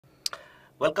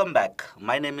Welcome back.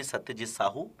 My name is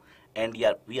Sahu and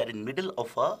we are in middle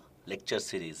of a lecture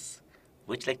series.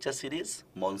 Which lecture series?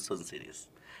 Monsoon series.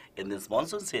 In this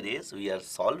monsoon series, we are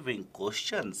solving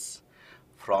questions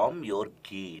from your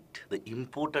GATE, the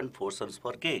important portions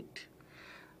for GATE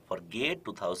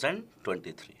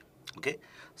 2023. Okay.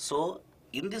 So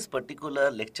in this particular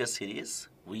lecture series,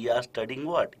 we are studying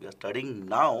what? We are studying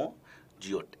now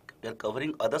geotech. We are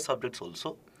covering other subjects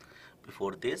also.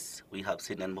 Before this, we have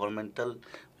seen environmental.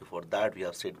 Before that, we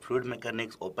have seen fluid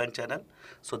mechanics, open channel.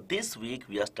 So this week,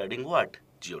 we are studying what?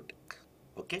 Geotech.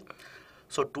 Okay.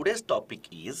 So today's topic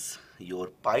is your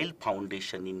pile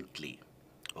foundation in clay.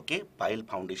 Okay, pile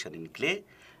foundation in clay.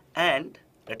 And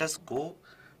let us go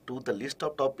to the list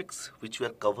of topics which we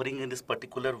are covering in this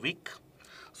particular week.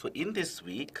 So in this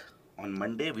week, on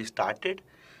Monday, we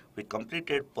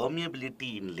completed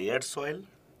permeability in layered soil.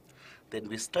 Then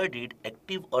we studied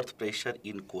active earth pressure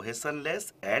in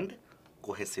cohesionless and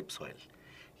cohesive soil.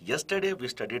 Yesterday we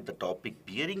studied the topic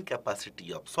bearing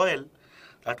capacity of soil.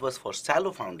 That was for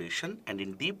shallow foundation, and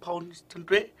in deep foundation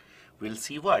way we'll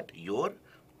see what? Your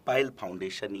pile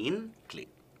foundation in clay.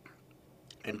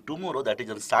 And tomorrow, that is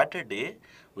on Saturday,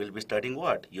 we'll be studying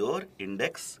what? Your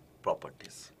index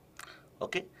properties.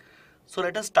 Okay. So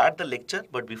let us start the lecture,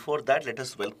 but before that let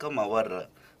us welcome our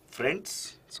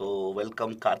friends. So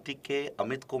welcome Kartike,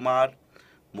 Amit Kumar,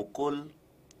 Mukul,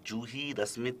 Juhi,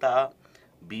 Rasmita,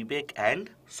 Bibek and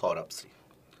Saurabh Sri.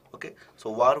 Okay, so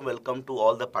warm welcome to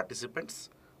all the participants.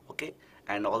 Okay,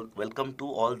 and welcome to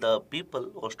all the people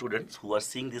or students who are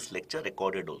seeing this lecture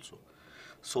recorded also.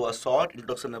 So a short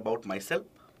introduction about myself.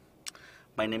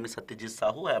 My name is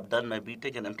Sahu. I have done my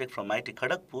BTech and MTech from IIT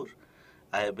Kharagpur.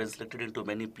 I have been selected into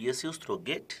many PSUs through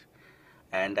GATE,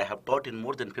 and I have taught in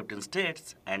more than 15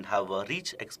 states and have a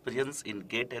rich experience in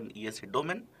GATE and ESE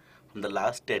domain from the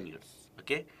last 10 years.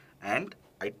 Okay, and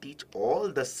I teach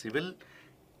all the civil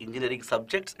engineering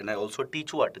subjects, and I also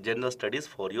teach what? General studies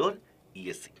for your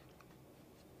ESE.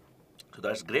 So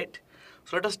that's great.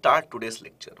 So let us start today's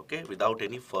lecture, okay, without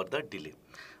any further delay.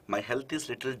 My health is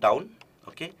little down,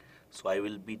 okay, so I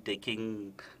will be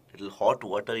taking little hot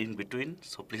water in between,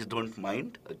 so please don't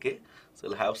mind, okay. So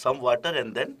we'll have some water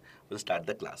and then we'll start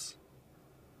the class.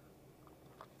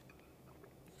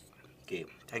 Okay,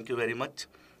 thank you very much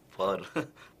for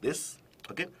this,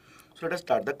 okay. So let us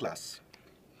start the class.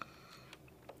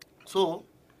 So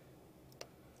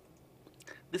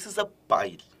this is a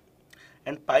pile.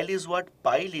 And pile is what?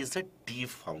 Pile is a deep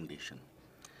foundation.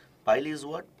 Pile is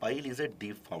what? Pile is a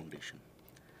deep foundation.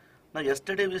 Now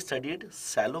yesterday we studied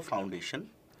shallow foundation,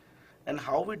 and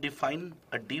how we define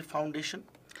a deep foundation.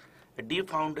 A deep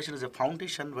foundation is a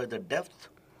foundation where the depth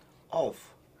of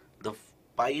the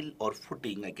pile or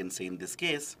footing, I can say in this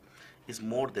case, is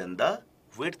more than the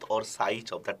width or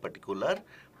size of that particular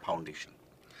foundation.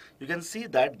 You can see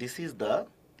that this is the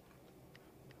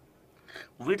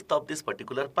width of this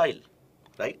particular pile,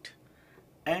 right?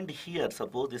 And here,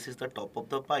 suppose this is the top of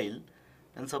the pile,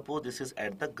 and suppose this is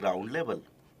at the ground level.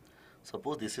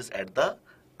 Suppose this is at the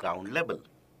ground level,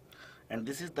 and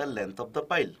this is the length of the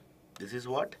pile. This is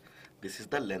what? This is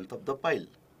the length of the pile.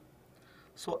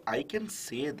 So I can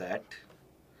say that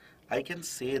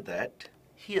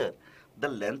here the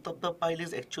length of the pile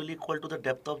is actually equal to the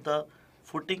depth of the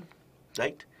footing,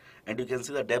 right? And you can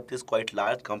see the depth is quite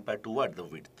large compared to what? The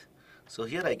width. So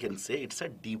here I can say it's a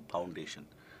deep foundation.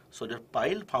 So the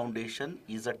pile foundation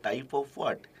is a type of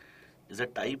what? Is a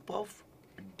type of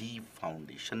deep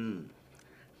foundation.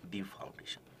 Deep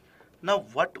foundation. Now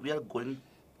what we are going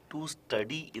to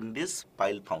study in this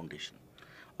pile foundation?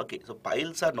 Okay, so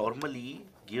piles are normally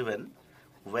given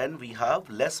when we have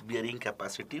less bearing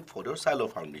capacity for your shallow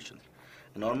foundation.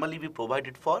 Normally we provide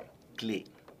it for clay.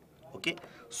 Okay,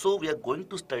 so we are going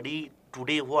to study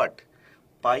today what?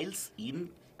 Piles in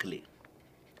clay.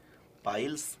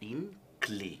 Piles in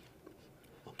clay.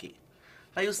 Okay,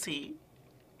 now you see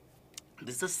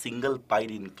this is a single pile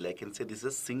in clay. I can say this is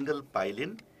a single pile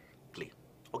in clay.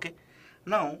 Okay,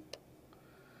 now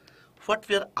what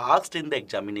we are asked in the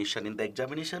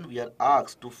examination, we are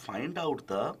asked to find out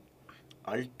the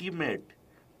ultimate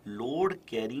load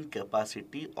carrying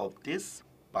capacity of this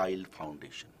pile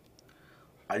foundation.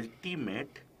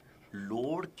 Ultimate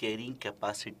load carrying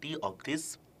capacity of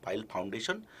this pile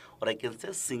foundation, or I can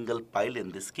say single pile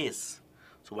in this case.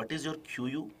 So what is your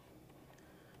QU?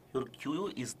 Your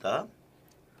QU is the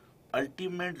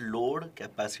ultimate load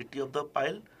capacity of the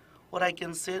pile, or I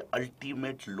can say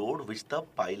ultimate load which the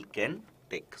pile can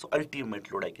take. So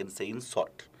ultimate load I can say in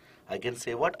short. I can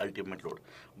say what? Ultimate load.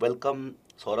 Welcome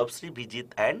Saurabh Sri,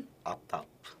 Bijit and Aptitude.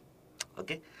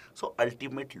 Okay, so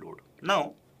ultimate load.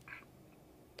 Now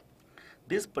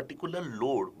this particular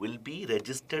load will be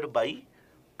registered by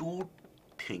two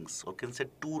things, or can say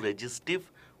two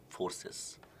resistive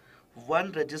forces.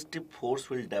 One resistive force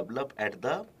will develop at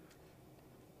the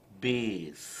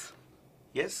base.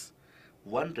 Yes,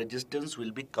 one resistance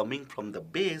will be coming from the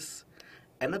base,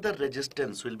 another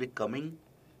resistance will be coming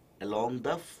along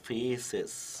the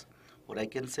faces, or I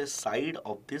can say side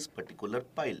of this particular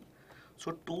pile.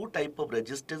 So two type of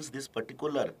resistance this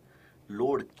particular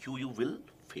load QU will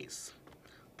face.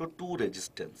 So two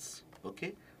resistance,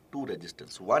 okay, two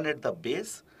resistance. One at the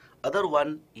base, other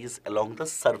one is along the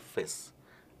surface.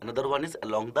 Another one is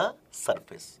along the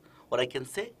surface, or I can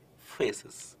say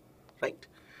faces, right?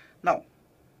 Now,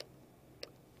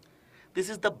 this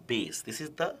is the base. This is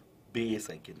the base,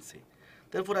 I can say.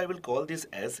 Therefore, I will call this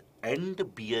as end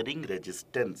bearing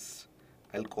resistance.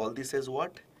 I'll call this as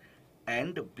what?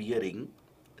 End bearing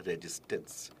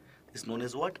resistance. This is known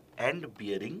as what? End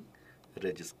bearing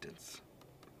resistance.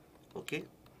 Okay.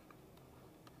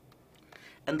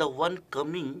 And the one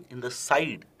coming in the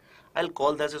side, I'll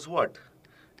call that as what?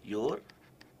 Your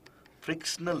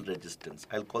frictional resistance.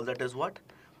 I'll call that as what?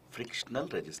 Frictional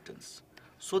resistance.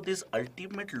 So this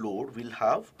ultimate load will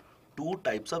have two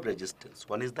types of resistance.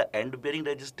 One is the end bearing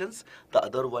resistance, the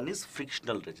other one is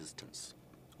frictional resistance.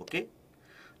 Okay.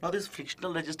 Now this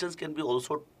frictional resistance can be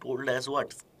also told as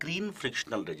what? Screen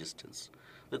frictional resistance,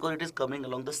 because it is coming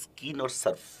along the skin or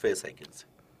surface, I can say,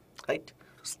 right?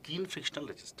 Skin frictional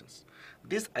resistance.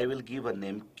 This I will give a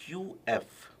name QF,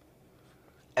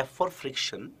 F for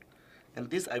friction, and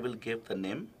this I will give the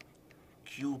name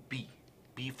QB,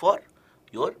 B for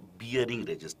your bearing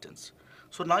resistance.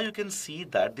 So now you can see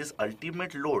that this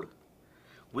ultimate load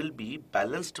will be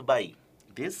balanced by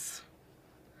this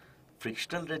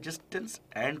frictional resistance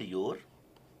and your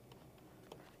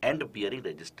end bearing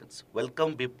resistance.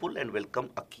 Welcome Bipul and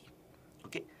welcome Aki.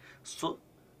 Okay, so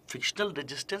frictional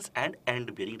resistance and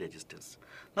end bearing resistance.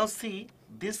 Now see,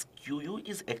 this QU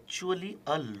is actually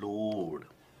a load.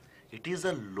 It is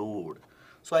a load.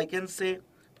 So I can say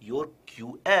your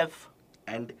QF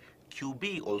and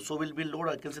QB also will be load.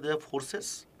 I can say they are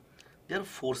forces. They are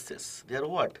forces. They are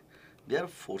what? They are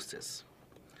forces.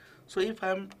 So if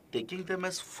I am taking them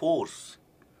as force,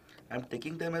 I am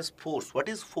taking them as force. What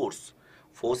is force?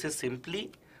 Force is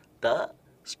simply the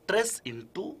stress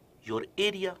into your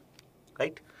area,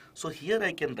 right? So here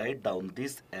I can write down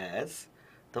this as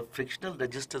the frictional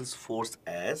resistance force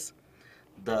as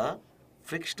the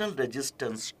frictional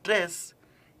resistance stress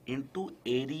into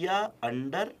area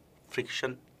under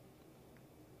friction.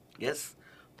 Yes,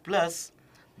 plus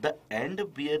the end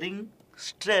bearing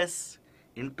stress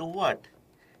into what?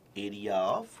 Area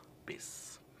of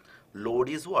base. Load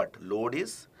is what? Load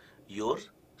is your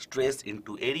stress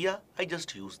into area. I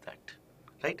just use that,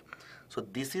 right? So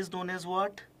this is known as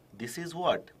what? This is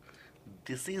what?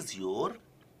 This is your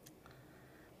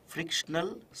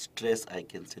frictional stress, I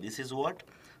can say. This is what?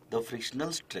 The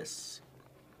frictional stress,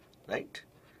 right?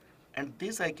 And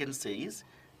this I can say is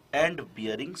end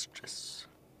bearing stress.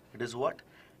 It is what?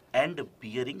 End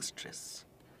bearing stress.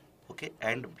 Okay,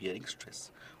 end bearing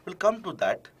stress. We'll come to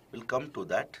that. We'll come to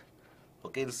that.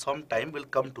 Okay, in some time we'll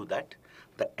come to that.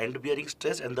 The end bearing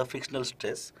stress and the frictional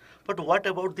stress. But what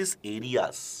about these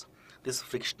areas? These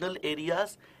frictional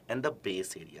areas and the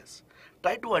base areas.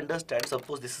 Try to understand.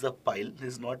 Suppose this is a pile.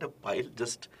 This is not a pile.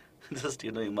 Just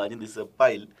imagine this is a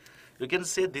pile. You can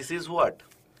say this is what?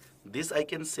 This I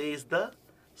can say is the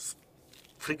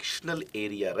frictional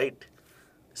area, right?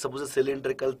 Suppose a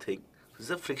cylindrical thing. This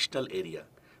is a frictional area.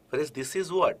 Whereas this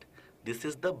is what? This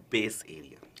is the base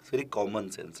area. It's very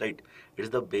common sense, right? It is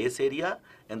the base area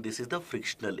and this is the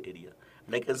frictional area.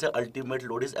 And I can say ultimate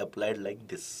load is applied like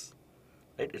this.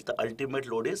 Right? It's the ultimate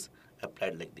load is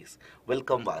applied like this.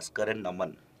 Welcome Vaskar and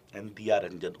Naman and Diya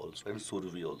Ranjan also and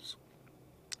Survi also.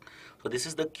 So this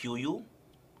is the QU.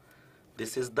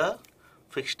 This is the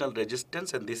frictional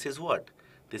resistance and this is what?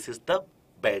 This is the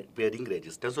bearing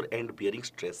resistance or end bearing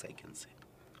stress, I can say.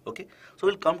 Okay. So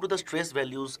we'll come to the stress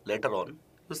values later on.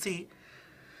 You see,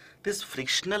 this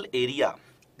frictional area,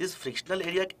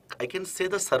 I can say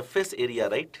the surface area,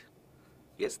 right?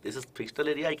 Yes, this is frictional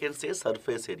area, I can say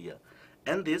surface area.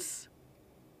 And this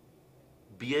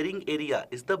bearing area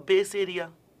is the base area,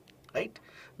 right?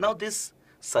 Now this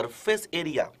surface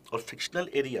area or frictional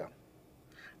area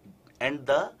and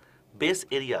the base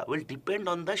area will depend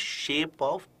on the shape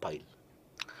of pile.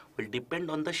 Will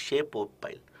depend on the shape of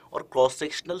pile or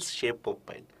cross-sectional shape of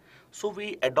pile. So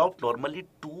we adopt normally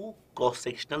two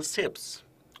cross-sectional shapes.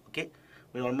 Okay,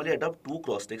 we normally adopt two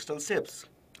cross-sectional shapes.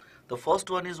 The first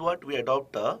one is what? We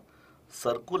adopt a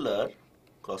circular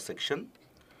cross-section,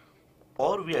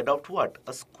 or we adopt what?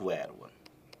 A square one.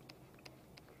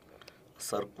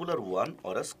 circular one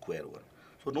or a square one.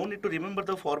 So no need to remember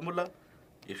the formula.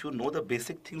 If you know the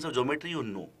basic things of geometry, you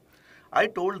know. I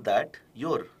told that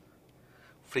your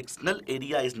frictional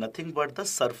area is nothing but the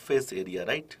surface area,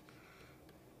 right?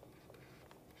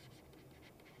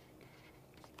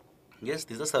 Yes,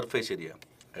 this is the surface area.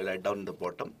 I will write down in the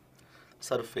bottom,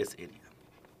 surface area.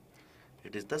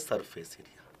 It is the surface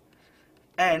area.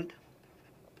 And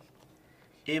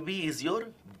AB is your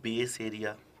base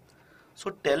area.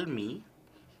 So tell me,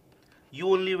 you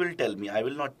only will tell me, I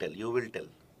will not tell, you will tell,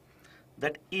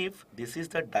 that if this is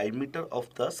the diameter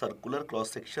of the circular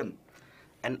cross section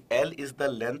and L is the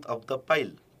length of the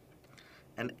pile,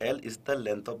 and L is the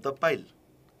length of the pile,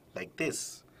 like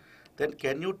this, then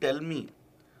can you tell me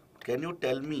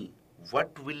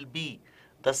what will be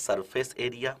the surface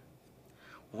area?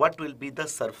 What will be the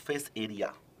surface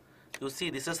area? You see,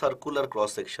 this is a circular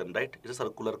cross section, right? It's a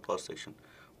circular cross section.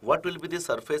 What will be the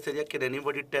surface area? Can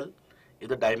anybody tell? If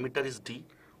the diameter is D,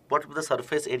 what will be the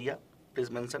surface area? Please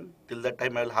mention. Till that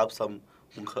time, I will have some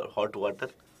hot water.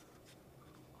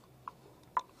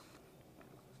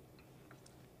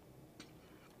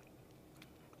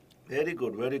 Very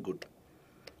good, very good,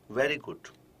 very good.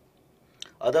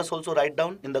 Others also write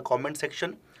down in the comment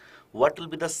section what will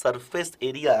be the surface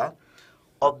area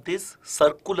of this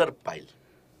circular pile.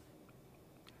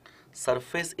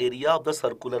 Surface area of the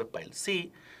circular pile.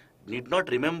 See, need not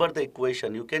remember the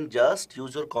equation. You can just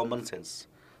use your common sense.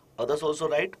 Others also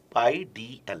write pi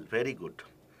dl. Very good.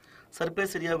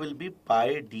 Surface area will be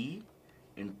pi d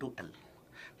into L.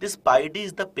 This pi d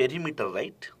is the perimeter,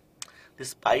 right?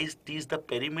 This pi d is the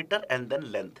perimeter and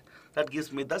then length. That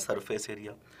gives me the surface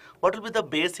area. What will be the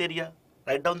base area?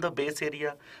 Write down the base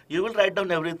area. You will write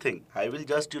down everything. I will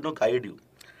just, guide you.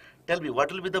 Tell me,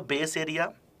 what will be the base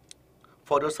area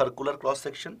for your circular cross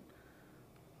section?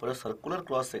 For a circular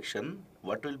cross section,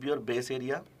 what will be your base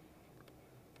area?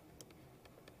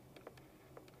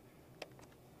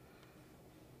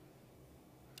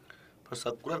 For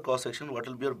circular cross section, what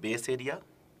will be your base area?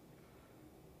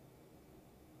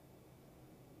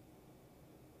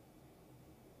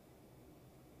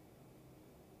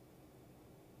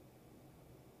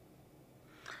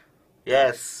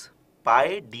 Yes,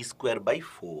 pi d square by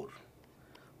 4.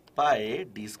 Pi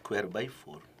d square by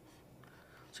 4.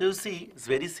 So you see, it's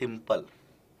very simple.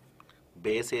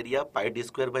 Base area pi d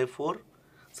square by 4,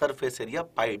 surface area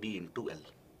pi d into L,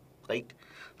 right?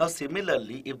 Now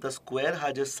similarly, if the square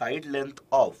has a side length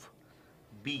of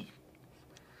B,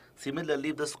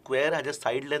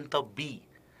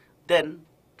 then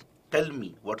tell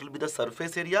me what will be the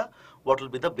surface area, what will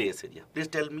be the base area. Please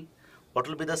tell me what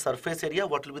will be the surface area,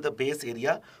 what will be the base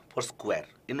area for square.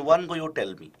 In one go you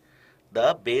tell me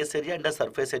the base area and the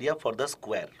surface area for the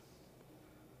square.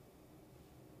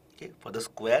 Okay, for the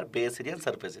square, base area and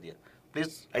surface area.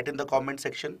 Please write in the comment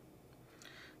section.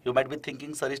 You might be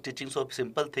thinking, sir is teaching so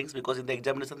simple things, because in the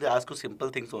examination they ask you simple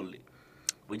things only.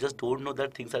 We just don't know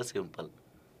that things are simple.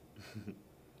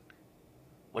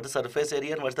 What is surface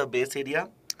area and what is the base area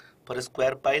for a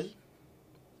square pile?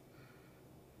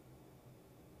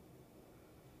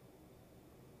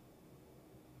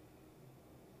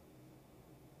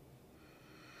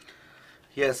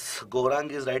 Yes, Gaurang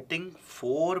is writing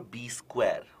 4b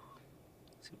square.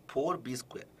 See, 4b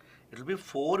square. It will be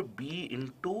 4b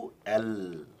into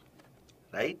L,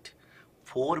 right?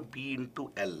 4b into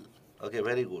L. Okay,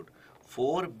 very good.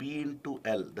 4b into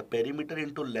L. The perimeter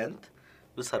into length,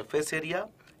 the surface area,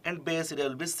 and base area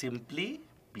will be simply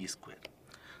b square.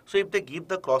 So if they give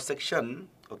the cross section,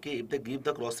 okay, if they give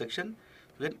the cross section,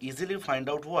 you can easily find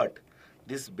out what?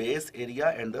 This base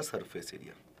area and the surface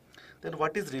area. Then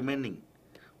what is remaining?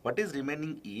 What is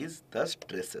remaining is the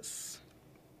stresses.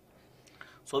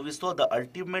 So we saw the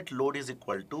ultimate load is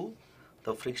equal to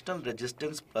the frictional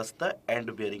resistance plus the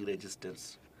end bearing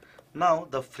resistance. Now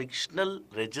the frictional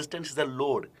resistance is the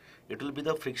load. It will be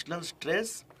the frictional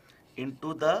stress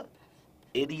into the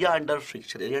area under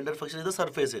friction. Area under friction is the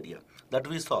surface area that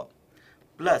we saw,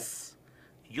 plus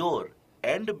your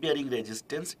end bearing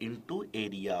resistance into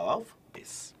area of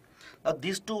base. Now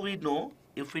these two we know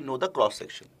if we know the cross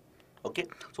section. Okay,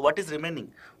 so what is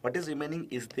remaining? What is remaining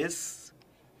is this.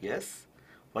 Yes,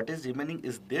 what is remaining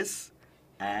is this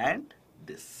and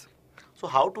this. So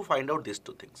how to find out these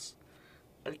two things?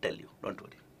 I'll tell you, don't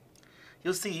worry.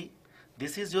 You see,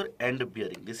 this is your end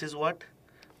bearing. This is what?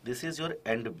 This is your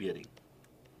end bearing.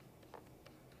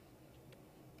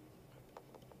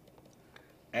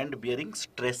 End bearing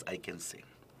stress, I can say.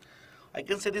 I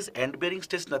can say this end bearing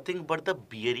stress nothing but the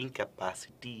bearing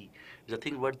capacity.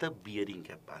 Nothing but the bearing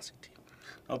capacity.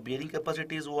 Now bearing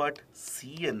capacity is what?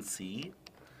 C and C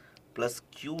plus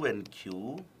Q and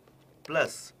Q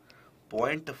plus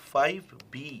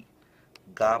 0.5b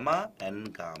gamma n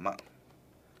gamma,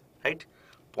 right?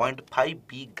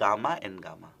 0.5b gamma n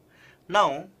gamma.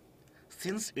 Now,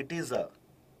 since it is a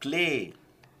clay,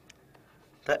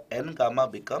 the n gamma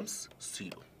becomes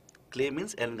 0. Clay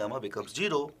means n gamma becomes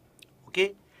 0,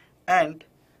 okay? And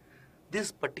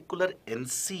this particular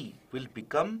NC will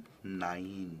become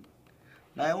 9.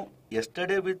 Now,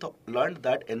 yesterday we learned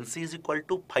that NC is equal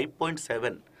to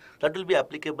 5.7. That will be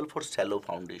applicable for shallow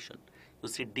foundation. You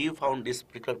see, this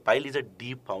particular pile is a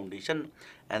deep foundation,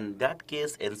 and in that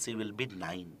case NC will be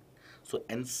 9. So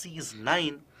NC is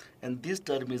 9, and this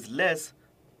term is less.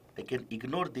 I can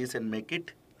ignore this and make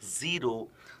it 0.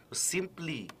 So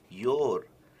simply your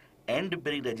end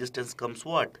bearing resistance comes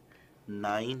what?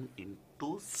 9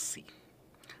 into C.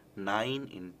 9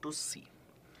 into C.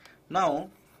 Now,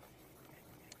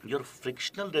 your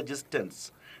frictional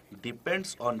resistance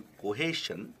depends on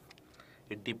cohesion.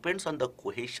 It depends on the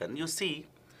cohesion. You see,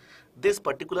 this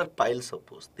particular pile,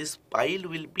 suppose this pile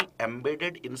will be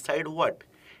embedded inside what?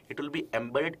 It will be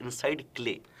embedded inside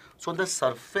clay. So the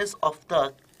surface of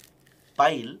the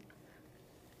pile,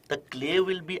 the clay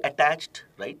will be attached,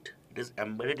 right? It is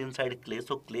embedded inside clay,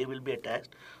 so clay will be attached.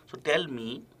 So tell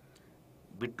me,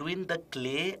 between the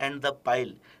clay and the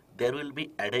pile, there will be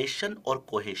adhesion or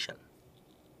cohesion?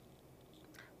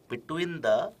 Between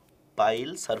the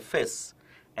pile surface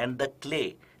and the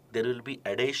clay, there will be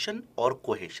adhesion or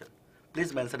cohesion?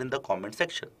 Please mention in the comment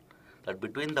section that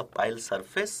between the pile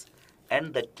surface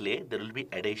and the clay, there will be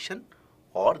adhesion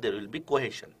or there will be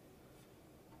cohesion.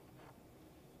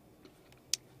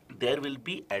 There will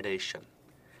be adhesion,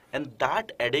 and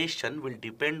that adhesion will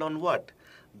depend on what?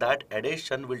 That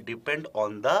adhesion will depend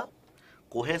on the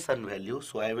cohesion value.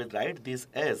 So I will write this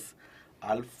as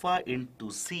alpha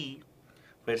into C,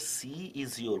 where C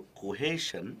is your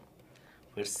cohesion,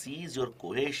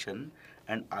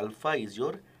 and alpha is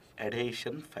your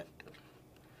adhesion factor.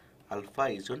 Alpha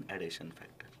is your adhesion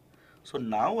factor. So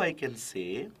now I can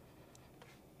say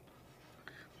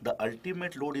the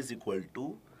ultimate load is equal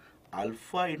to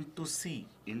alpha into C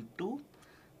into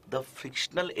the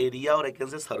frictional area, or I can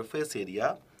say surface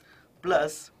area,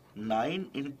 plus 9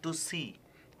 into C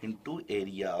into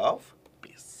area of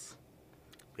base.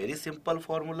 Very simple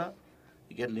formula.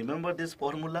 You can remember this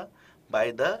formula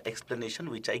by the explanation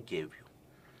which I gave you.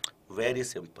 Very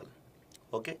simple.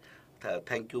 Okay.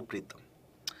 Thank you, Pritam.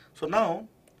 So now,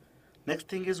 next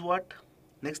thing is what?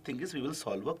 Next thing is we will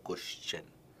solve a question.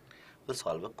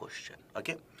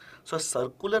 Okay. So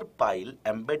circular pile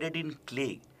embedded in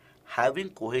clay having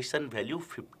cohesion value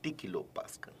 50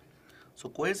 kilopascal. So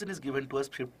cohesion is given to us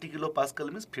 50 kilopascal,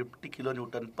 means 50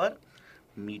 kilonewton per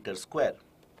meter square.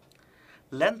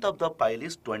 Length of the pile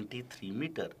is 23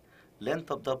 meter.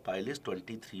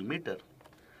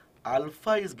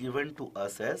 Alpha is given to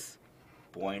us as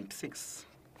 0.6.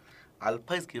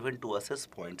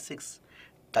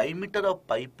 Diameter of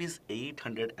pipe is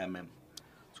 800 mm.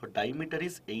 So diameter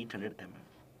is 800 mm.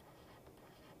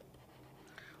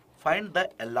 Find the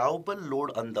allowable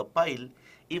load on the pile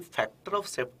if factor of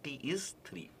safety is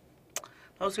 3.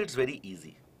 Now see, it's very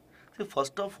easy. See,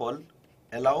 first of all,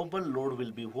 allowable load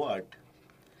will be what?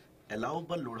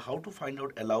 Allowable load. How to find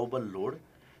out allowable load?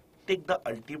 Take the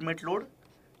ultimate load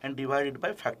and divide it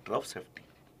by factor of safety.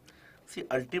 See,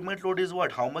 ultimate load is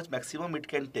what? How much maximum it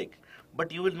can take.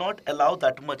 But you will not allow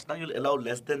that much. Now you will allow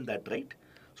less than that, right?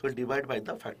 So we'll divide by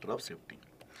the factor of safety.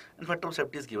 And factor of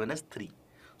safety is given as 3.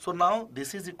 So now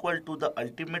this is equal to the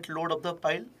ultimate load of the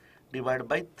pile divided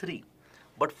by 3.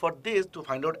 But for this, to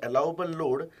find out allowable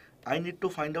load, I need to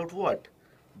find out what?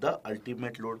 The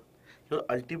ultimate load. Your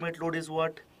ultimate load is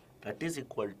what? That is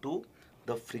equal to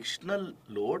the frictional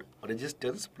load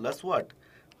resistance plus what?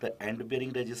 The end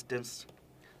bearing resistance.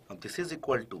 Now this is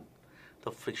equal to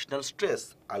the frictional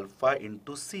stress alpha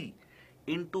into C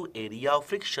into area of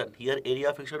friction. Here area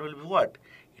of friction will be what?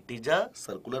 It is a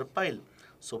circular pile.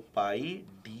 So pi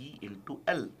d into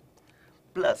L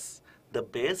plus the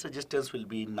base resistance will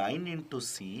be 9 into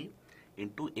C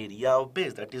into area of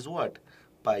base. That is what?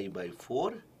 Pi by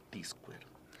 4 t square.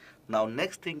 Now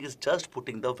next thing is just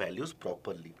putting the values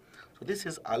properly. So this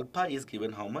is alpha is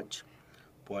given how much?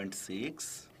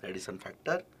 0.6, the addition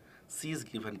factor. C is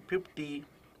given 50.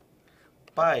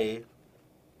 Pi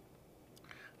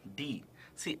d.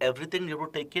 See, everything you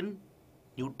have to take in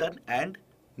Newton and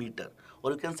meter,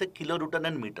 or you can say kilonewton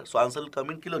and meter. So answer will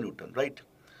come in kilonewton, right?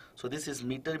 So this is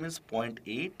meter means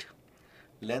 0.8,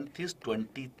 length is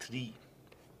 23,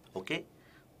 okay?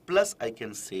 Plus I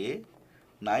can say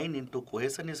 9 into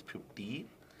cohesion is 50,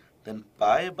 then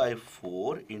pi by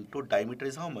 4 into diameter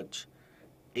is how much?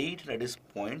 8, that is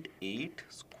 0.8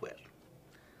 square.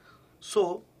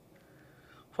 So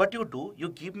What you do, you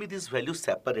give me this value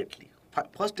separately.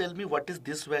 First tell me what is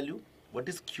this value, what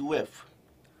is QF.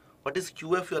 What is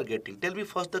QF you are getting? Tell me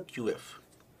first the QF.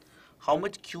 How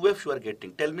much QF you are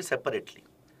getting? Tell me separately.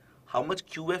 How much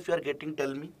QF you are getting?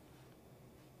 Tell me.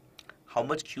 How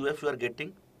much QF you are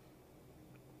getting?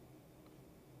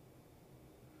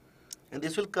 And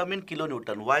this will come in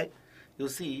kilonewton. Why? You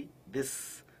see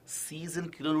this C is in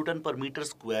kilonewton per meter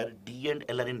square, D and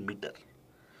L are in meter.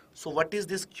 So what is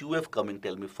this QF coming?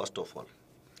 Tell me first of all.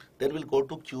 Then we'll go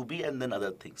to QB and then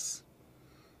other things.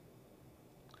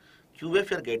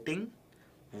 QF you are getting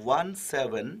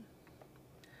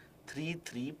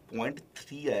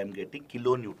 1733.3 I am getting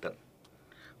kilonewton.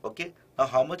 Okay. Now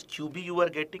how much QB you are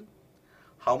getting?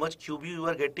 How much QB you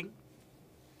are getting?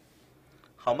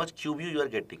 How much QB you are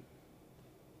getting?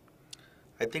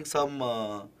 I think some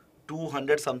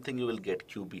 200 something you will get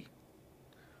QB.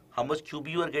 How much QB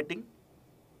you are getting?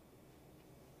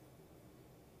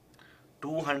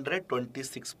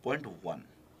 226.1.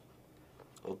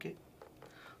 Okay.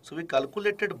 So we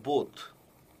calculated both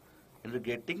and we're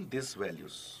getting these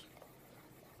values.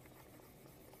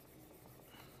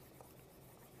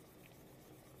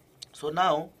 So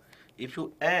now if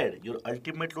you add, your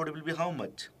ultimate load will be how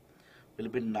much? Will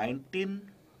be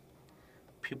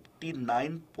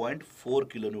 1959.4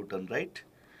 kilonewton, right?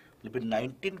 Will be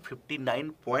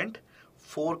 1959.4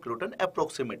 kilonewton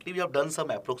approximately. We have done some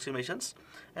approximations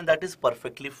and that is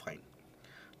perfectly fine.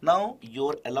 Now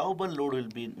your allowable load will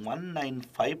be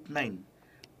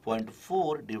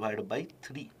 1959.4 divided by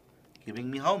 3,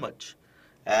 giving me how much?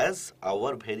 As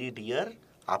our very dear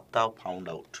Apta found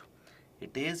out.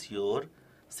 It is your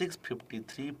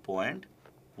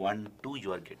 653.12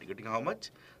 you are getting. Getting how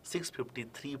much?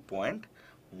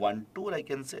 653.12, I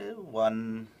can say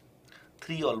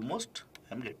 13 almost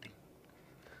I am getting.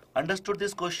 Understood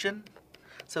this question?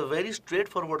 It's a very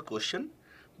straightforward question,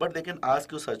 but they can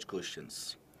ask you such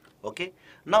questions. Okay.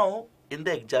 Now in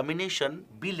the examination,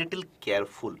 be little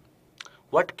careful.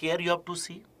 What care you have to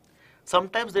see?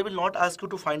 Sometimes they will not ask you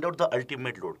to find out the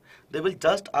ultimate load. They will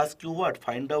just ask you what?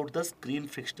 Find out the screen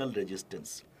frictional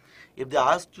resistance. If they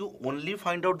ask you only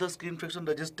find out the screen friction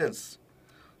resistance,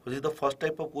 so this is the first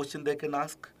type of question they can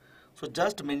ask. So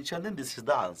just mention and this is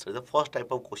the answer. The first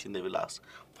type of question they will ask.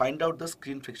 Find out the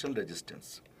screen friction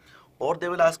resistance. Or they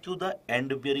will ask you the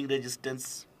end bearing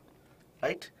resistance,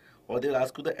 right? Or they will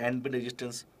ask you the end bearing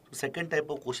resistance. So second type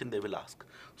of question they will ask.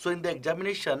 So in the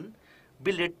examination,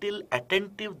 be little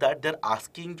attentive that they're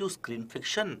asking you screen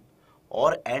friction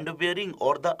or end bearing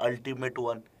or the ultimate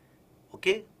one.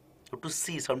 Okay? So to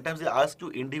see, sometimes they ask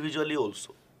you individually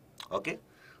also. Okay?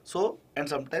 So, and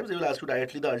sometimes they will ask you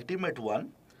directly the ultimate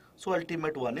one. So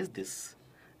ultimate one is this.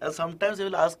 And sometimes they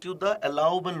will ask you the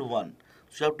allowable one.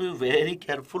 So you have to be very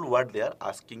careful what they are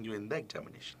asking you in the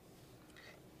examination.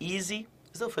 Easy.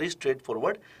 It's a very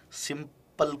straightforward,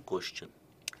 simple question.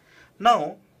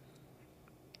 Now,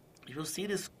 if you see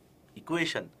this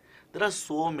equation, there are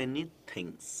so many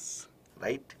things,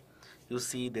 right? You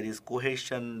see there is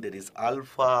cohesion, there is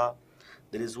alpha,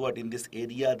 there is what in this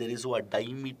area, there is what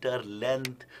diameter,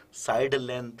 length, side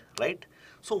length, right?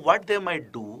 So what they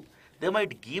might do, they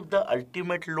might give the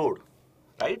ultimate load,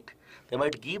 right? They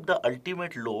might give the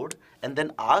ultimate load and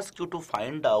then ask you to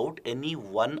find out any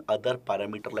one other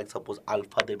parameter, like suppose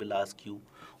alpha they will ask you,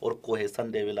 or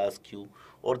cohesion they will ask you,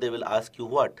 or they will ask you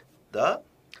what? The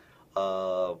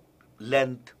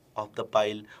length of the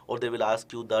pile, or they will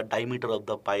ask you the diameter of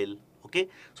the pile. Okay,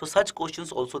 so such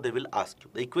questions also they will ask you.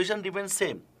 The equation remains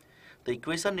same. The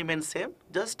equation remains same,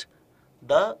 just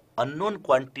the unknown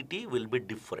quantity will be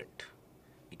different.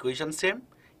 Equation same.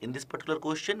 In this particular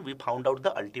question, we found out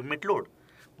the ultimate load.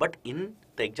 But in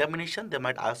the examination, they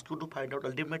might ask you to find out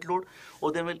ultimate load,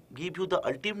 or they will give you the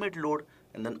ultimate load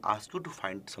and then ask you to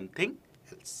find something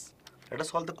else. Let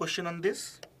us solve the question on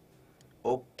this.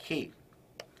 Okay.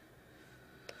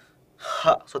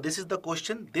 So this is the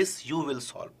question. This you will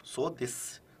solve. So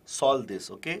this, solve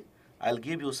this. Okay. I'll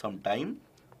give you some time.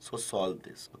 So solve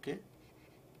this. Okay.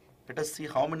 Let us see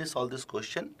how many solve this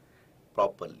question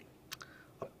properly.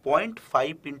 A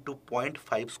 0.5 into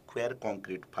 0.5 square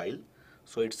concrete pile.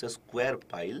 So it's a square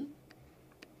pile.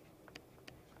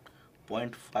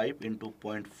 0.5 into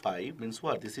 0.5 means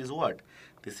what? This is what?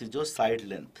 This is your side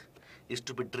length. Is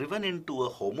to be driven into a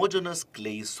homogeneous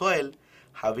clay soil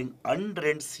having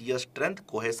undrained shear strength,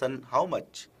 cohesion how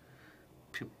much?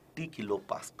 50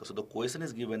 kilopascal. So the cohesion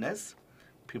is given as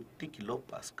 50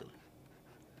 kilopascal.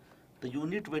 The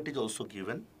unit weight is also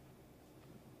given.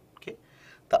 Okay.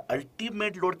 The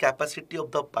ultimate load capacity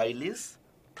of the pile is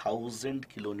 1000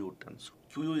 kilonewtons.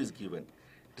 QU is given.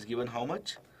 It is given how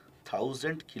much?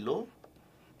 1000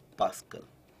 kilopascal.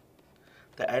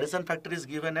 The addition factor is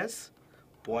given as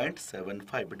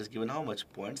 0.75. It is given how much?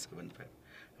 0.75. You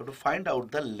have to find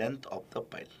out the length of the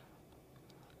pile.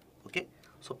 Okay.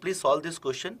 So please solve this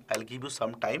question. I'll give you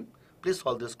some time. Please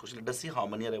solve this question. Let us see how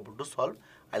many are able to solve.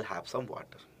 I'll have some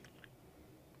water.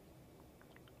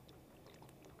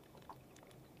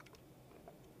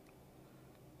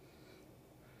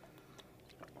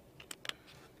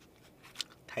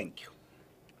 Thank you.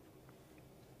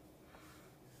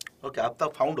 Okay,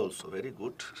 Apta found also. Very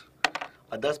good.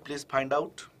 Others, please find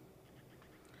out.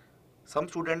 Some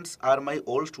students are my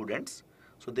old students,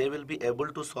 so they will be able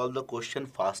to solve the question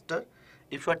faster.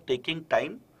 If you are taking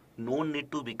time, no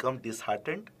need to become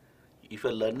disheartened. If you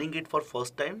are learning it for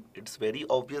first time, it's very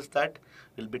obvious that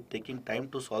you'll be taking time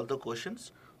to solve the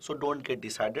questions. So don't get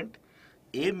disheartened.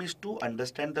 Aim is to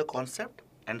understand the concept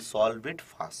and solve it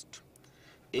fast.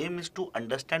 Aim is to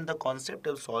understand the concept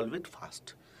and solve it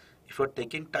fast. If you are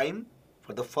taking time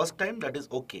for the first time, that is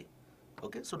okay.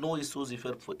 Okay, so no issues if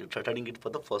you are studying it for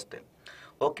the first time.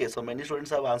 Okay, so many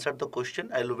students have answered the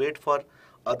question. I'll wait for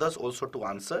others also to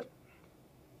answer.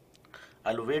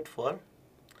 I'll wait for,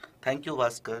 thank you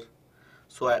Bhaskar.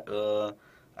 So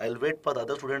I'll wait for the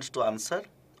other students to answer.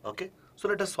 Okay, so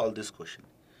let us solve this question.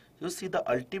 You see the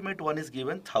ultimate one is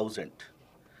given 1000.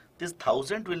 This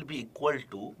 1000 will be equal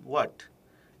to what?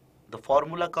 The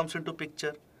formula comes into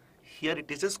picture. Here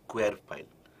it is a square pile.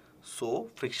 So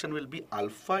friction will be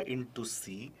alpha into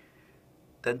C.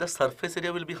 Then the surface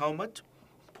area will be how much?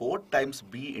 4 times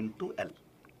B into L.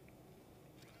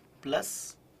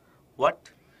 Plus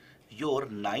what? Your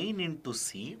 9 into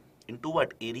C into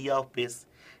what? Area of base.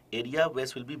 Area of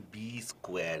base will be B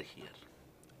square here.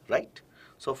 Right?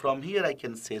 So from here I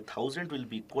can say 1000 will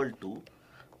be equal to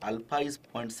alpha is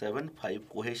 0.75.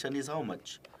 Cohesion is how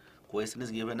much? Cohesion is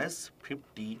given as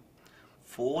 50.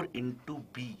 4 into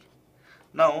B.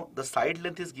 Now the side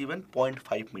length is given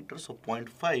 0.5 meters, so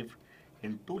 0.5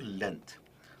 into length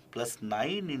plus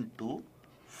 9 into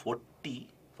 40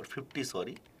 or 50,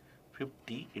 sorry,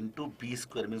 50 into B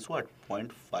square means what?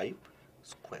 0.5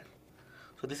 square.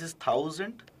 So this is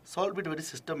 1000. Solve it very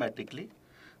systematically.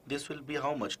 This will be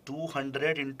how much?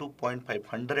 200 into 0.5,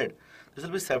 100. This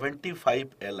will be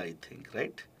 75 L, I think,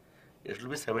 right? It will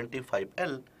be 75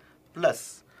 L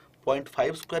plus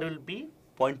 0.5 square will be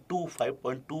 0.25.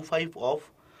 0.25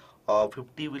 of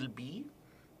 50 will be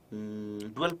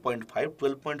 12.5.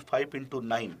 12.5 into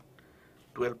 9.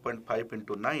 12.5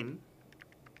 into 9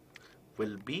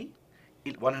 will be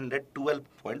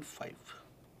 112.5.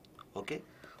 Okay.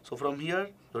 So from here,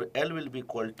 your L will be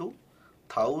equal to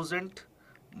 1000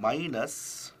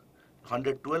 minus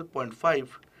 112.5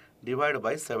 divided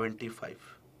by 75.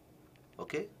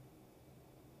 Okay.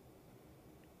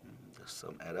 There's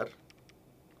some error.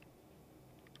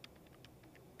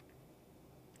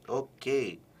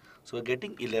 Okay, so we're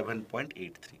getting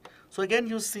 11.83. So again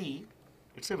you see,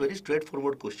 it's a very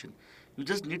straightforward question. You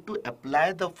just need to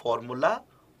apply the formula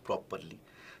properly.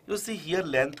 You see here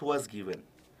length was given.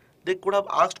 They could have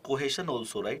asked cohesion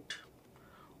also, right?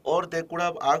 Or they could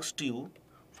have asked you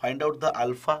find out the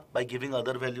alpha by giving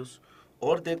other values.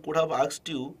 Or they could have asked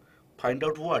you find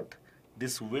out what?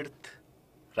 This width,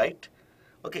 right?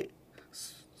 Okay,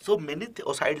 so many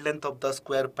side length of the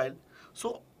square pile.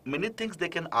 So many things they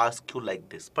can ask you like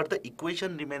this, but the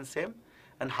equation remains same.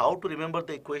 And how to remember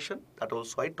the equation, that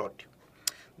also I taught you.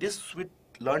 This we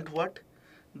learnt what?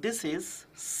 This is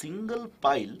single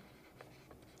pile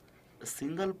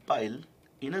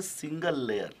in a single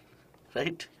layer,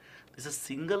 right? This is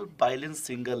single pile in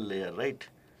single layer, right?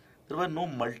 There were no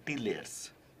multi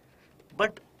layers,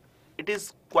 but it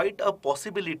is quite a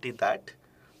possibility that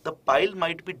the pile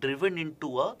might be driven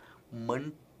into a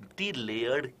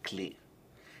multi-layered clay.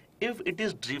 If it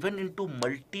is driven into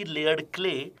multi-layered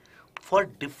clay for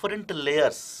different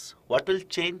layers, what will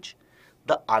change?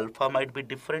 The alpha might be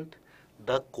different,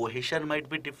 the cohesion might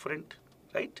be different,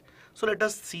 right? So let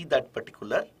us see that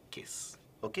particular case.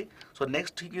 Okay. So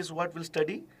next thing is what we'll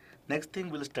study? Next thing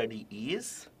we'll study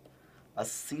is a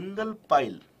single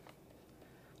pile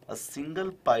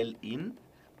in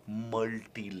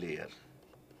multi-layer.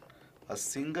 A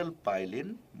single pile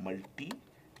in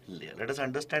multi-layer. Let us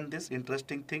understand this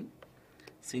interesting thing.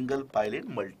 Single pile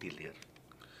in multi-layer.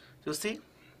 You see?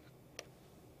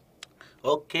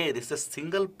 Okay, this is a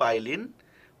single pile in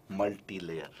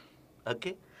multi-layer.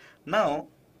 Okay. Now,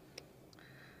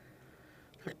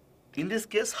 in this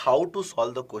case, how to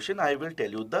solve the question, I will tell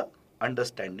you the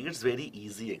understanding. It's very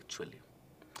easy actually.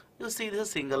 You see, this is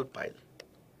a single pile.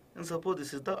 And suppose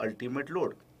this is the ultimate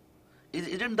load.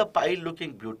 Isn't the pile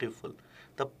looking beautiful?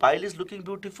 The pile is looking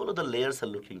beautiful, or the layers are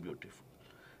looking beautiful,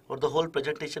 or the whole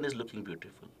presentation is looking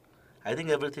beautiful? I think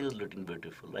everything is looking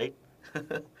beautiful, right?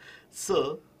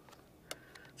 So,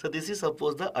 so this is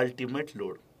suppose the ultimate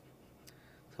load.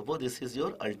 Suppose this is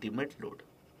your ultimate load.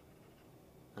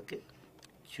 Okay,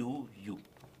 QU.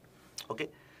 Okay,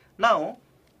 now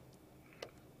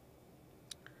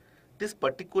this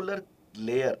particular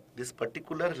layer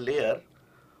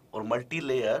or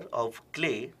multi-layer of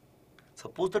clay,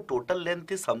 suppose the total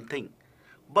length is something,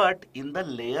 but in the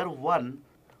layer 1,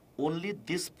 only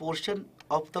this portion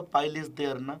of the pile is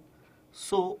there, na?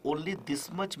 So only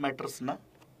this much matters, na?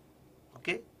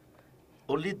 Okay,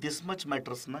 only this much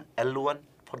matters, na? L1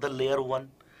 for the layer 1.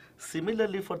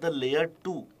 Similarly for the layer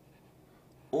 2,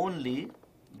 only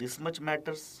this much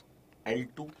matters,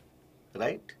 L2,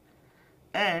 right?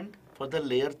 And for the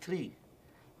layer 3,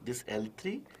 this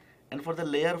L3, and for the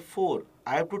layer 4,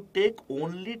 I have to take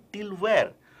only till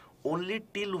where? Only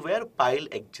till where pile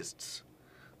exists.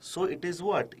 So it is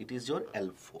what? It is your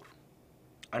L4.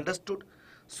 Understood?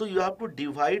 So you have to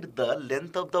divide the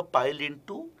length of the pile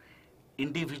into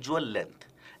individual length.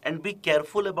 And be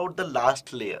careful about the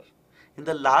last layer. In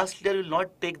the last layer, you will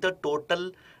not take the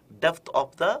total depth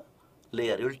of the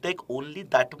layer. You will take only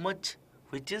that much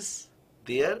which is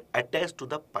there attached to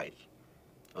the pile.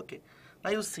 Okay. Now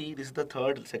you see this is the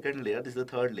second layer, this is the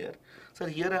third layer. So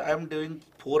here I am doing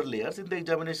 4 layers. In the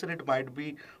examination it might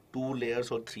be 2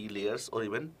 layers or 3 layers or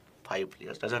even 5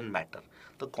 layers, doesn't matter.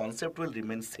 The concept will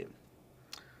remain same.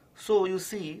 So you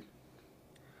see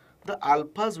the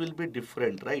alphas will be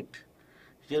different, right?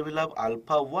 Here we'll have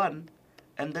alpha 1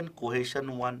 and then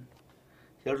cohesion 1.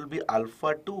 Here will be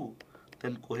alpha 2,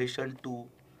 then cohesion 2,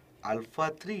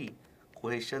 alpha 3,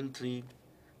 cohesion 3,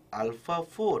 alpha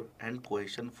 4 and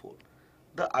cohesion 4.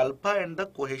 The alpha and the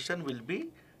cohesion will be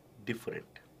different.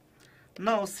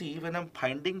 Now see, when I'm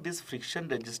finding this friction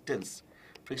resistance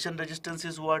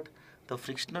is what? The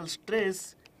frictional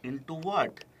stress into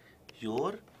what?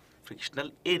 Your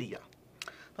frictional area.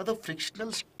 Now the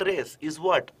frictional stress is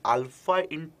what? Alpha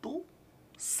into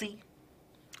C.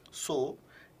 So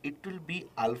it will be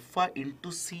alpha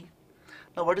into C.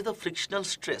 Now what is the frictional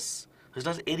stress?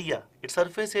 Frictional area, it's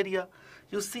surface area.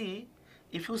 You see,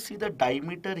 if you see the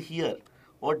diameter here,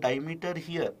 or diameter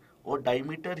here, or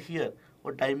diameter here,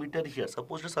 or diameter here,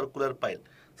 suppose a circular pile.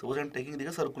 Suppose I am taking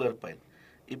this circular pile.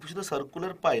 If you see the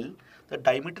circular pile, the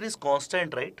diameter is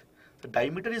constant, right? The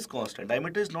diameter is constant.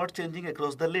 Diameter is not changing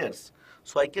across the layers.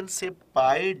 So I can say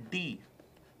pi d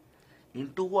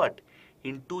into what?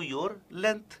 Into your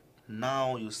length.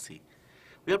 Now you see,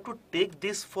 we have to take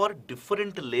this for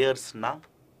different layers now.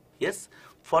 Yes,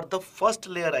 for the first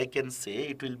layer I can say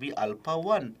it will be alpha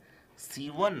 1,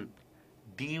 C1,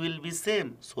 D will be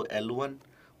same, so L1.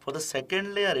 For the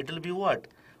second layer it will be what?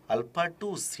 Alpha 2,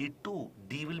 C2,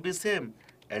 D will be same,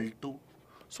 L2.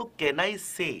 So can I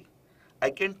say, I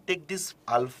can take this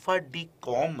alpha D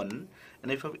common,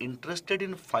 and if I'm interested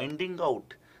in finding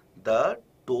out the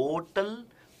total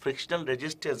frictional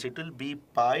resistance, it will be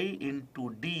pi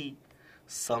into D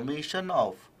summation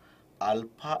of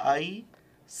alpha I,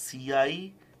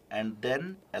 Ci and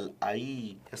then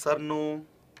Li. Yes or no?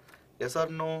 Yes or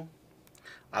no?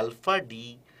 Alpha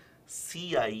D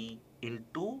Ci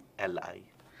into Li.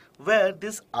 Where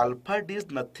this alpha D is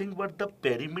nothing but the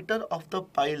perimeter of the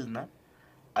pile, na?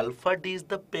 Alpha D is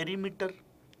the perimeter.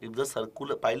 If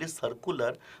the pile is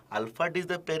circular, alpha D is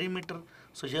the perimeter.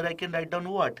 So here I can write down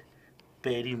what?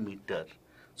 Perimeter.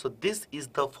 So this is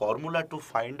the formula to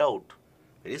find out.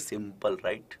 Very simple,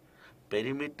 right?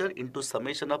 Perimeter into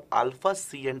summation of alpha,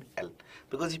 C and L.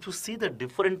 Because if you see the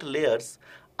different layers,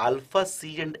 alpha,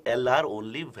 C and L are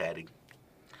only varying.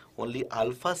 Only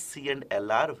alpha, C and L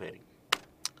are varying.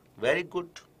 Very good.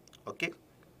 Okay.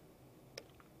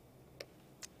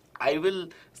 I will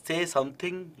say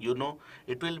something,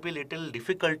 it will be little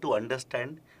difficult to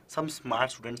understand. Some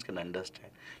smart students can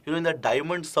understand. In the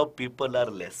diamond sub people are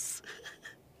less.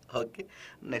 Okay.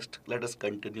 Next, let us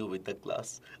continue with the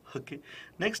class. Okay.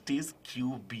 Next is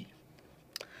QB.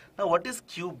 Now, what is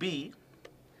QB?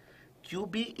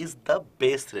 QB is the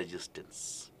base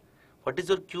resistance. What is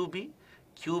your QB?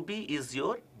 QB is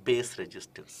your base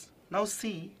resistance. Now,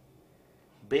 see,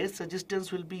 base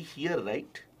resistance will be here,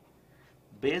 right?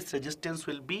 Base resistance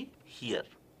will be here.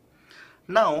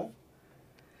 Now,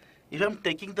 if I am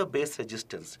taking the base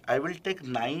resistance, I will take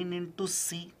 9 into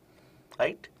C,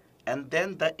 right? And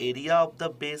then the area of the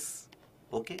base,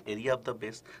 okay, area of the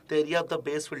base. The area of the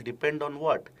base will depend on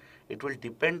what? It will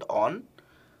depend on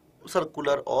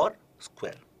circular or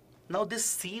square. Now this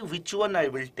C, which one I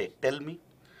will take? Tell me.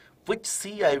 Which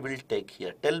C I will take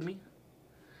here? Tell me.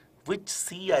 Which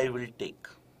C I will take?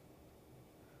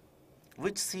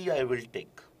 Which C I will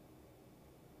take?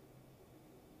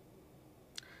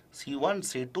 C1,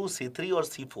 C2, C3 or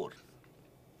C4?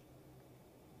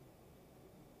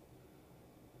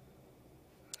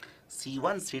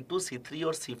 C1, C2, C3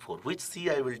 or C4? Which C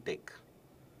I will take?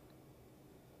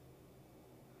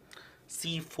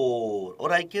 C4.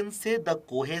 Or I can say the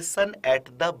cohesion at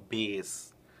the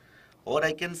base. Or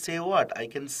I can say what? I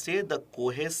can say the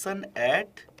cohesion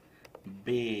at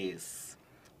base.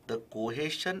 The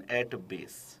cohesion at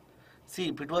base. See,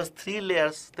 if it was 3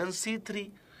 layers, then C3.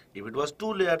 If it was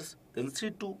 2 layers, then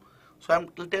C2. So I am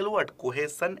to tell what?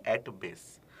 Cohesion at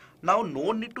base. Now,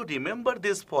 no need to remember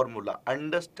this formula.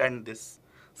 Understand this.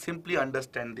 Simply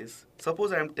understand this.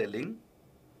 Suppose I am telling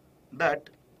that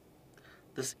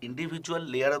this individual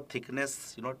layer of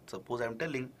thickness, suppose I am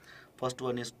telling first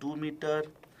one is 2 meter,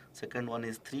 second one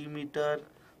is 3 meter,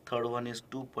 third one is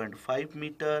 2.5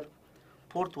 meter,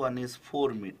 fourth one is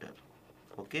 4 meter.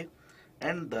 Okay,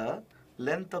 and the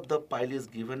length of the pile is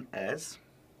given as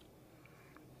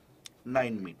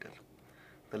 9 meter.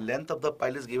 The length of the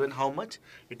pile is given how much?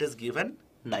 It is given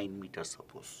 9 meters,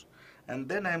 suppose. And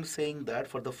then I am saying that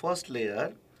for the first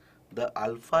layer, the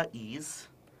alpha is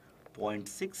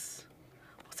 0.6,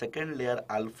 second layer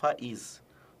alpha is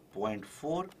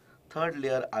 0.4, third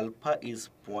layer alpha is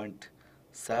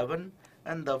 0.7,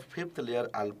 and the fifth layer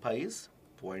alpha is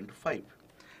 0.5.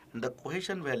 And the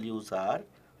cohesion values are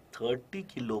 30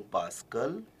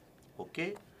 kilopascal,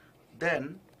 okay,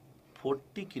 then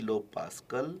 40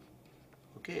 kilopascal,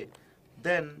 okay,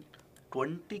 then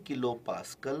 20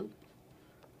 kilopascal,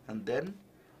 and then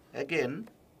again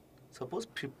suppose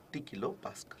 50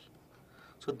 kilopascal.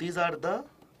 So these are the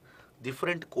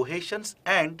different cohesions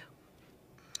and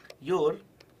your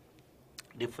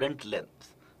different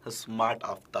lengths. Smart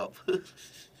aftab.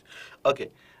 Okay,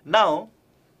 now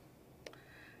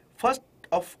first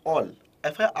of all,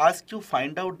 if I ask you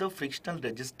find out the frictional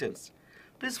resistance,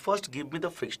 please first give me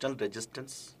the frictional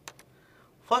resistance.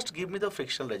 First give me the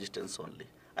frictional resistance only.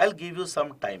 I'll give you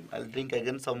some time. I'll drink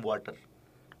again some water.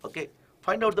 Okay,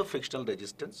 find out the frictional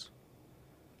resistance.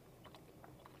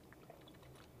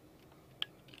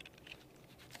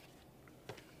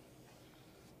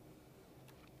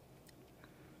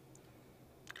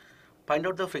 Find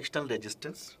out the frictional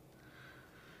resistance.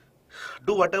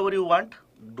 Do whatever you want,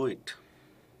 do it.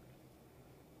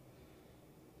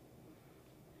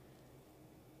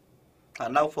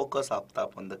 And now focus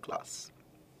up on the class.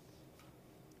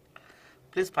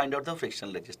 Please find out the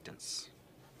frictional resistance.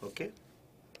 Okay.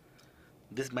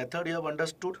 This method you have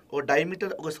understood. Oh,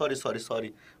 diameter. Oh,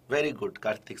 sorry. Very good,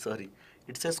 Karthik. Sorry.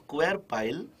 It's a square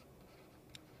pile.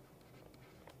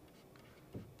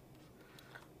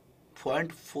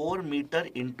 0.4 meter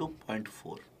into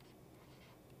 0.4.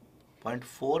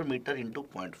 0.4 meter into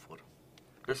 0.4.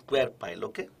 The square pile.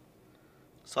 Okay.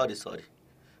 Sorry.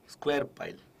 Square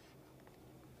pile.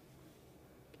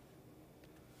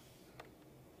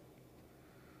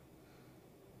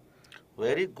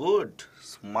 Very good,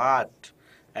 smart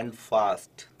and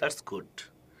fast. That's good.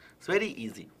 It's very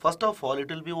easy. First of all, it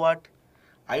will be what?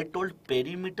 I told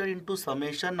perimeter into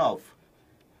summation of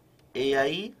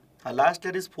AI. Last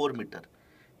layer is 4 meter.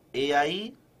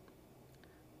 AI,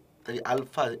 the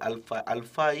alpha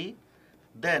I,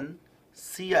 then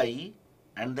CI,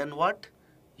 and then what?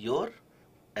 Your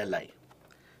LI.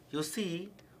 You see,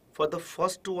 for the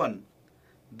first one,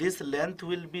 this length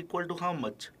will be equal to how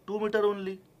much? 2 meter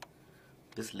only.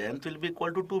 This length will be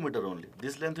equal to 2 meter only.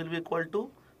 This length will be equal to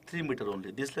 3 meter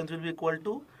only. This length will be equal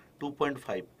to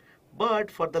 2.5. But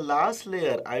for the last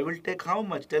layer, I will take how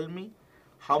much? Tell me.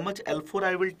 How much L4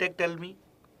 I will take? Tell me.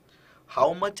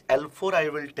 How much L4 I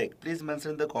will take? Please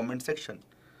mention in the comment section.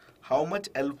 How much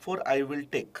L4 I will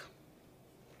take?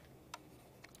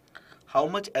 How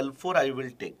much L4 I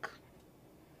will take?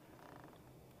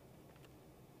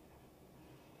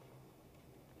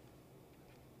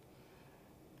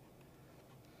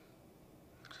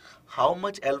 How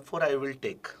much L4 I will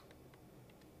take?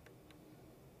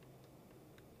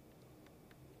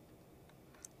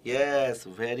 Yes,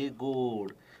 very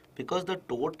good. Because the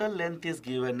total length is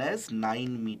given as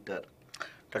 9 meter.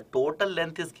 The total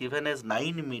length is given as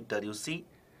 9 meter, you see.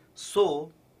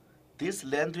 So, this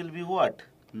length will be what?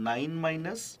 9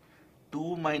 minus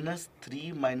 2 minus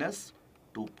 3 minus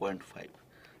 2.5.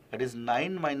 That is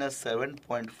 9 minus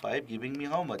 7.5 giving me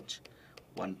how much?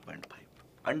 1.5.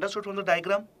 Understood from the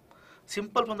diagram?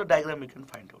 Simple from the diagram you can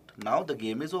find out. Now the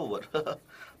game is over.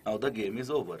 Now the game is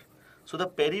over. So the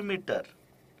perimeter,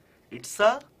 it's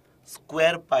a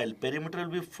square pile. Perimeter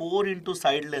will be 4 into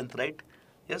side length, right?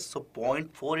 Yes, so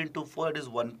 0.4 into 4, it is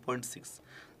 1.6. This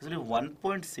will be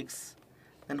 1.6.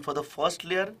 Then for the first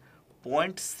layer,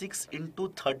 0.6 into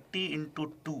 30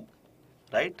 into 2,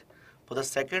 right? For the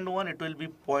second one, it will be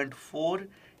 0.4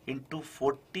 into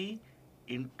 40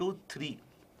 into 3.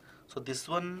 So this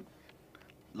one,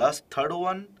 last third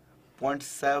one,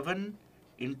 0.7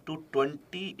 into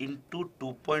 20 into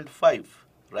 2.5,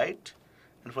 right?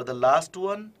 And for the last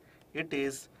one, it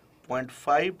is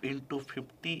 0.5 into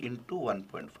 50 into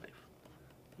 1.5.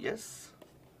 Yes.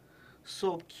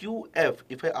 So QF,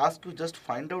 if I ask you just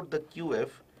find out the QF,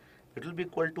 it will be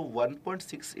equal to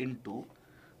 1.6 into,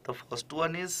 the first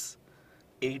one is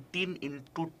 18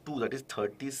 into 2, that is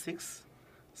 36.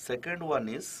 Second one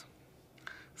is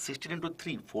 16 into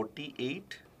 3,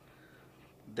 48.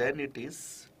 Then it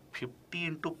is 50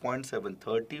 into 0.7,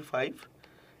 35.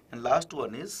 And last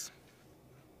one is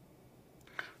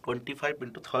 25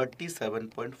 into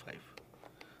 37.5.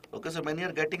 Okay, so many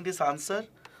are getting this answer.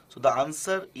 So the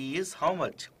answer is how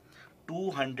much?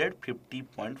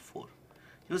 250.4.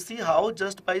 You see how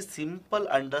just by simple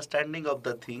understanding of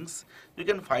the things, you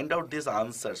can find out these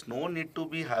answers. No need to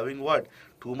be having what?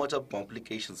 Too much of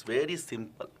complications. Very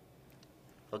simple.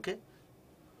 Okay.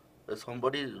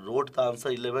 Somebody wrote the answer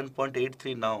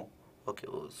 11.83 now. Okay.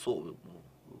 So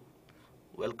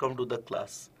welcome to the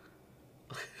class.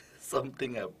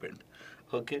 Something happened.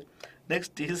 Okay.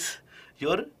 Next is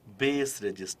your base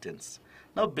resistance.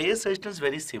 Now base resistance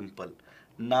very simple.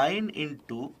 9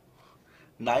 into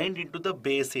the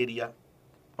base area,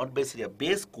 not base area,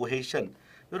 base cohesion.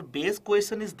 Your base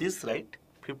cohesion is this, right?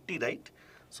 50, right?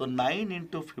 So 9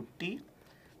 into 50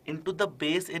 into the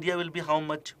base area will be how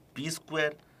much? B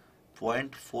square,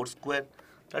 0.4 square.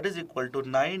 That is equal to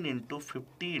 9 into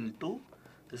 50 into,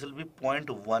 this will be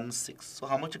 0.16. So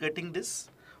how much you getting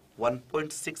this?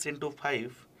 1.6 into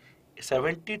 5,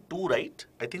 72, right?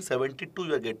 I think 72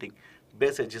 you are getting.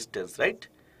 Base resistance, right?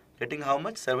 Getting how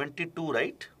much? 72,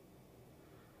 right?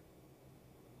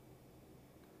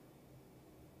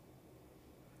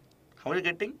 How are you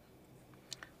getting?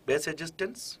 Base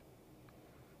resistance?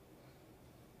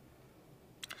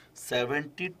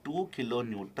 72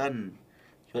 kilonewton.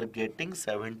 You are getting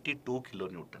 72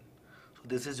 kilonewton. So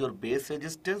this is your base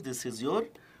resistance. This is your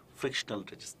frictional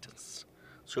resistance.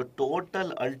 So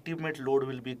total ultimate load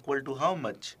will be equal to how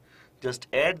much? Just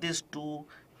add these two.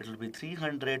 It will be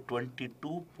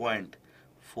 322.4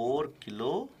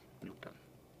 kilonewton.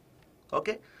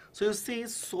 Okay. So you see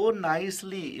so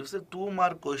nicely, if it's a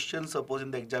 2-mark question, suppose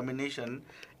in the examination,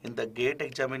 in the GATE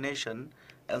examination,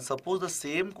 and suppose the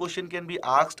same question can be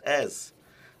asked as,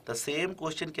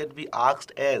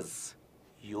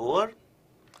 your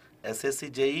SSC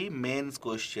JEE mains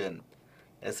question.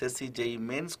 SSC JEE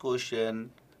mains question,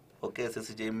 okay,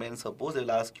 SSC JEE mains, suppose they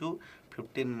will ask you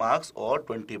 15 marks or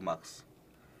 20 marks.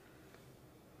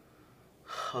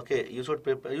 Okay, you should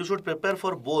prepare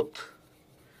for both.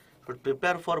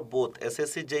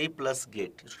 SSC JEE plus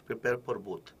GATE. You should prepare for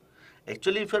both.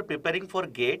 Actually, if you are preparing for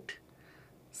GATE,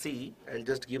 see, I'll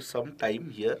just give some time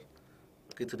here.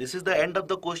 Okay, so this is the end of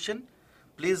the question.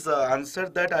 Please answer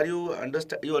that. Are you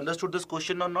understood this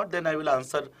question or not? Then I will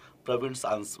answer Pravin's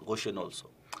question also.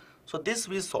 So this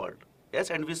we solved. Yes,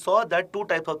 and we saw that 2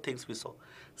 types of things we saw.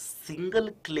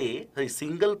 Single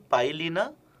pile in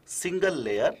a single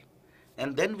layer,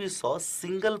 and then we saw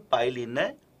single pile in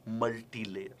a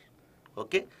multi-layer.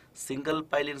 Okay, single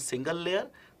pile in single layer,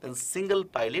 then single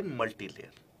pile in multi-layer.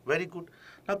 Very good.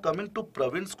 Now coming to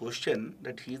Pravin's question,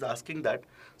 that he is asking that,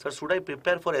 sir, should I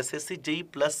prepare for SSC JEE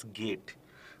plus GATE?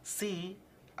 See,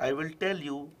 I will tell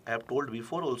you, I have told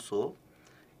before also,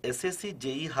 SSC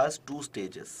JEE has 2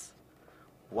 stages.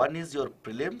 One is your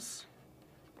prelims,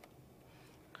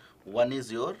 one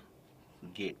is your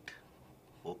GATE.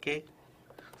 Okay,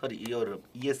 sorry, your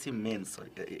ESC mains,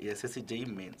 sorry, SSC JEE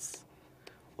mains.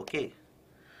 Okay,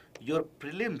 your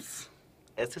prelims,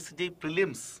 SSC JEE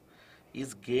prelims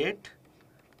is GATE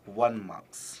 1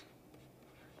 marks.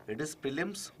 It is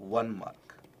prelims 1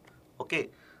 mark. Okay,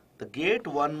 the GATE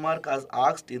 1 mark as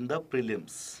asked in the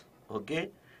prelims.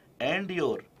 Okay, and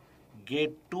your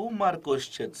GATE 2 mark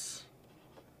questions.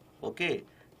 Okay,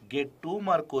 GATE 2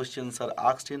 mark questions are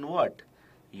asked in what?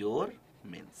 Your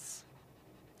mains.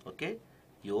 Okay,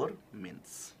 your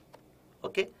mains.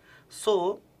 Okay,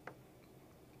 so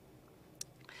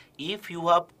if you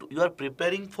are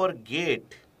preparing for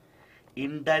GATE,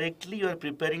 indirectly you are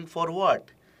preparing for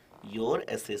what? Your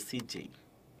SSC JEE.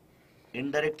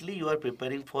 Indirectly you are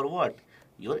preparing for what?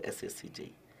 Your SSC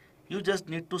JEE. You just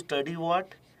need to study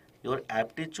what? Your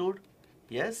aptitude.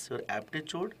 Yes, your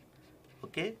aptitude.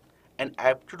 Okay, and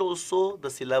aptitude also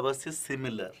the syllabus is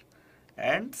similar,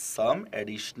 and some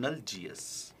additional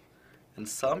GS.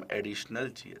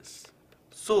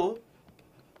 So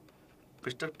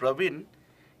Mr. Pravin,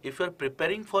 if you are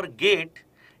preparing for GATE,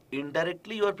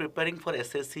 indirectly you are preparing for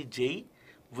SSC JEE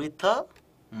with a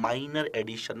minor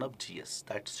addition of GS.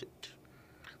 That's it.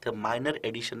 The minor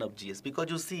addition of GS, because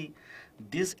you see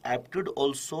this aptitude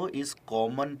also is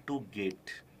common to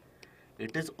GATE.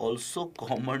 It is also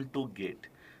common to GATE.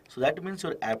 So that means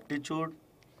your aptitude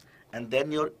and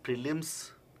then your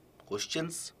prelims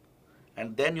questions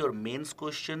and then your mains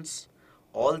questions,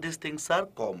 all these things are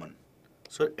common.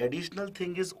 So additional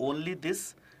thing is only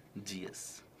this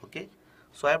GS. Okay.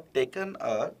 So I have taken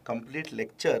a complete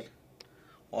lecture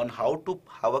on how to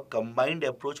have a combined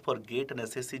approach for GATE and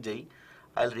SSC JEE.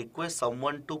 I'll request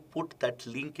someone to put that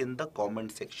link in the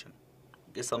comment section.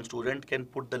 Okay, some student can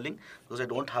put the link because I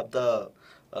don't have the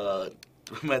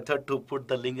method to put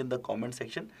the link in the comment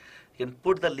section. You can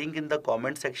put the link in the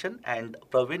comment section, and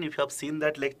Praveen, if you have seen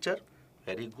that lecture,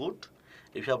 very good.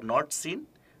 If you have not seen,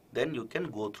 then you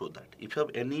can go through that. If you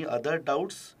have any other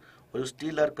doubts or you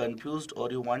still are confused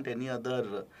or you want any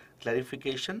other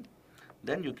clarification,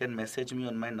 then you can message me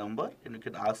on my number and you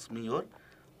can ask me your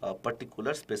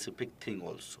particular specific thing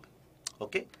also.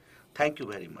 Okay, thank you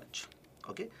very much.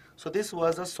 Okay, so this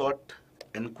was a short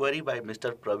inquiry by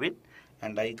Mr. Praveen,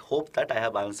 and I hope that I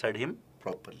have answered him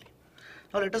properly.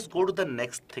 Now let us go to the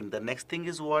next thing. The next thing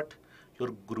is what? Your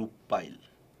group pile.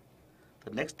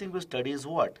 The next thing we study is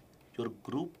what? Your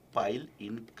group pile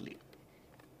in clay.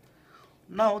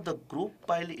 Now the group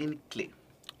pile in clay.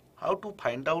 How to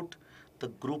find out the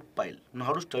group pile? Now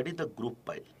how to study the group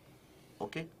pile?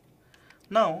 Okay.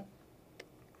 Now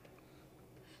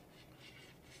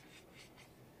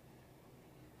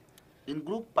in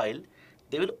group pile,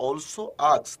 they will also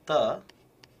ask the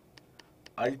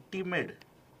ultimate,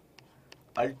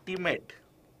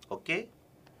 okay,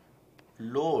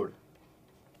 load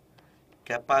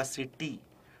capacity,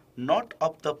 not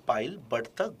of the pile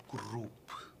but the group.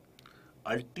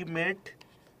 Ultimate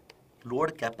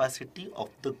load capacity of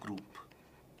the group.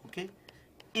 Okay,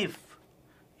 if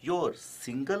your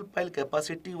single pile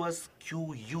capacity was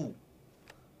QU,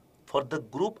 for the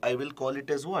group I will call it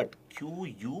as what?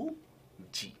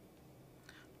 QUG.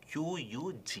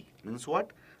 QUG means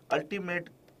what? Ultimate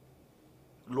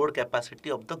load capacity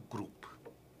of the group.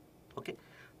 Okay.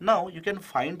 Now you can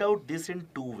find out this in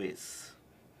two ways.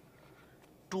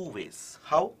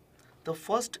 How? The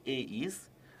first A is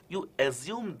you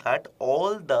assume that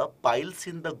all the piles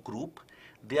in the group,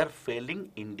 they are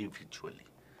failing individually.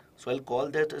 So I'll call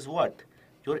that as what?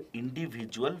 Your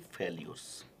individual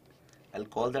failures. I'll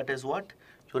call that as what?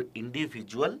 Your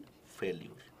individual failure.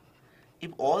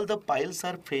 If all the piles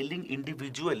are failing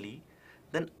individually,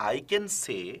 then I can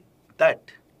say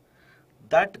that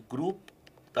group,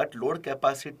 that load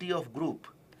capacity of group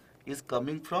is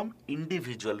coming from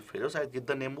individual failures. I give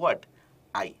the name what?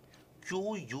 I.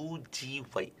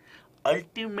 QUGY.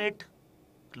 Ultimate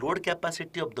load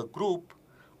capacity of the group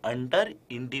under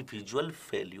individual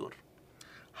failure.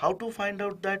 How to find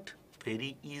out that?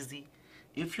 Very easy.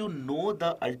 If you know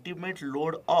the ultimate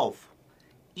load of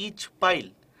each pile,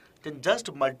 then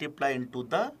just multiply into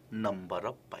the number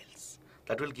of piles.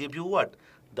 That will give you what?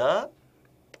 The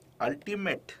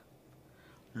ultimate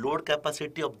load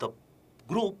capacity of the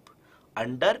group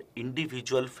under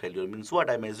individual failure. Means what?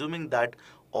 I am assuming that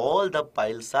all the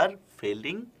piles are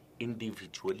failing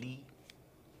individually.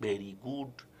 Very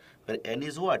good. Where n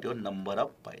is what? Your number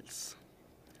of piles.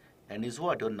 N is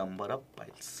what? Your number of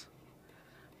piles.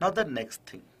 Now the next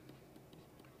thing.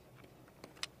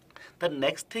 The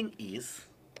next thing is,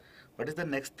 what is the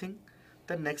next thing?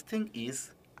 The next thing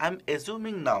is, I am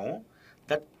assuming now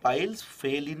that piles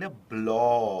fail in a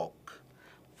block.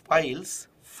 Piles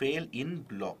fail in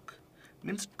block.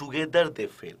 Means together they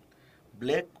fail.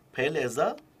 Black fail as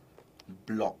a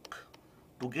block.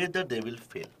 Together they will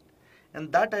fail.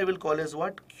 And that I will call as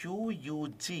what?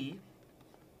 QUG,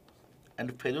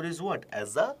 and failure is what?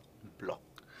 As a block.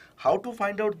 How to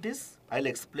find out this? I'll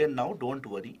explain now, don't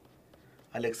worry.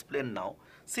 I'll explain now.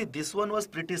 See, this one was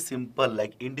pretty simple,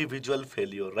 like individual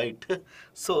failure, right?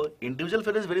 So individual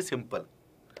failure is very simple.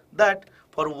 That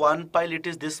for one pile it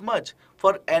is this much,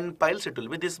 for n piles it will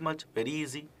be this much. Very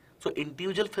easy. So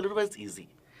individual failure was easy.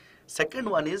 Second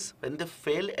one is when they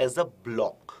fail as a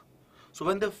block. So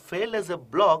when they fail as a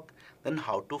block, then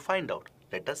how to find out?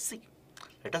 Let us see.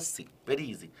 Let us see. Very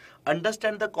easy.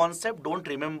 Understand the concept, don't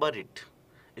remember it.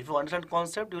 If you understand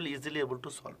concept, you will easily able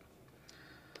to solve.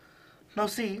 Now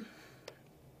see,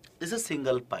 this is a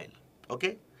single pile.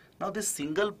 Okay. Now this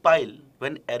single pile,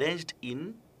 when arranged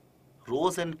in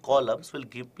rows and columns, will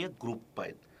give me a group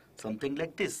pile. Something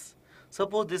like this.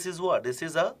 Suppose this is what? This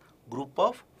is a group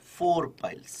of 4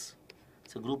 piles.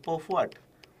 It's a group of what?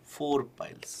 4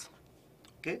 piles.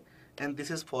 Okay. And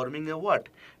this is forming a what?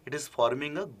 It is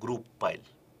forming a group pile.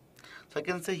 So I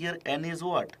can say here n is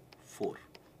what? 4.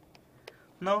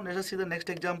 Now let us see the next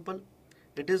example.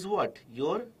 It is what?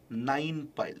 Your 9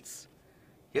 piles.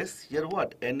 Yes, here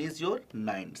what? N is your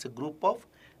 9. It's a group of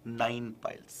 9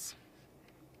 piles.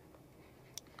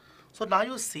 So now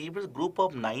you see with a group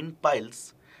of 9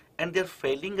 piles and they're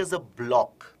failing as a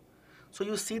block. So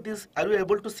you see this, are you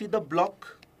able to see the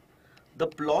block? The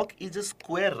block is a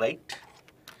square, right?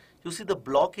 You see the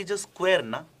block is a square,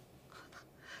 na?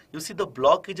 You see the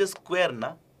block is a square,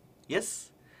 na?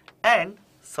 Yes? And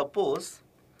suppose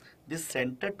this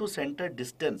center to center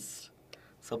distance,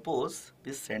 suppose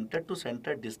this center to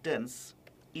center distance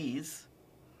is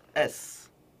S.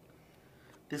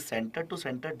 This center to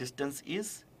center distance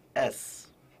is S.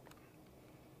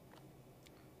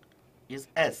 Is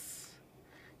S.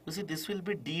 You see this will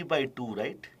be D by 2,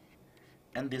 right?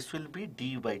 And this will be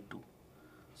D by 2.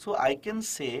 So I can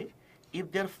say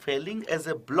if they are failing as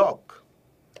a block,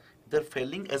 they are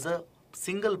failing as a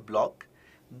single block,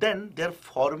 then they are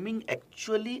forming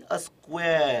actually a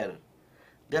square.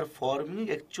 They are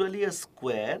forming actually a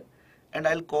square, and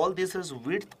I'll call this as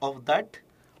width of that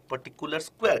particular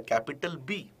square, capital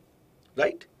B,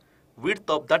 right? Width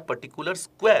of that particular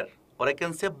square, or I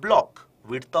can say block,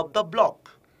 width of the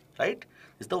block, right?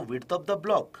 Is the width of the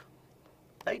block,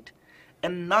 right?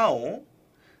 And now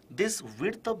this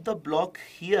width of the block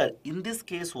here in this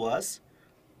case was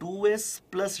 2s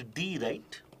plus d,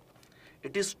 right?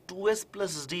 It is 2s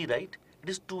plus d, right? It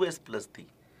is 2s plus d.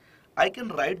 I can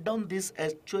write down this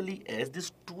actually as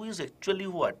this 2 is actually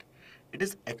what? It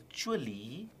is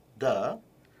actually the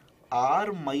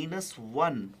r minus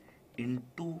 1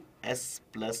 into s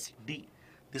plus d.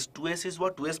 This 2s is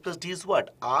what? 2s plus d is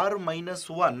what? R minus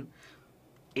 1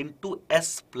 into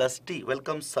s plus d.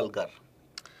 Welcome, Salgar.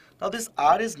 Now this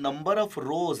r is number of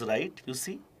rows, right? You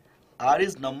see, r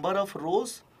is number of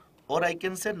rows, or I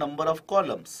can say number of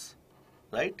columns,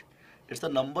 right? It's the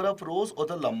number of rows or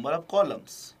the number of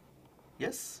columns.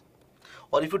 Yes?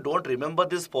 Or if you don't remember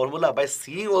this formula, by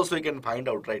seeing also you can find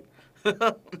out, right?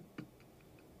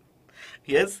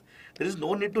 Yes, there is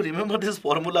no need to remember this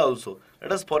formula also.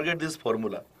 Let us forget this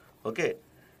formula. Okay?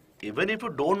 Even if you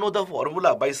don't know the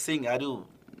formula, by seeing, are you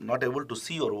not able to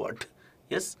see or what?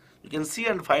 Yes? You can see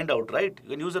and find out, right?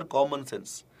 You can use your common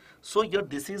sense. So here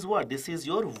this is what? This is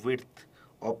your width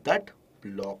of that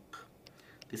block.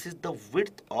 This is the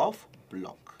width of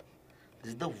block.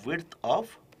 This is the width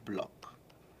of block.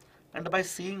 And by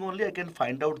seeing only I can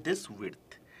find out this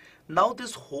width. Now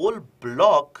this whole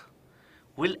block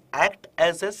will act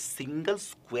as a single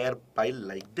square pile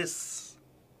like this.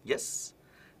 Yes?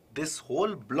 This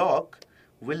whole block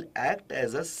will act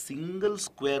as a single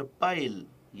square pile.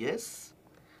 Yes?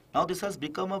 Now this has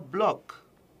become a block.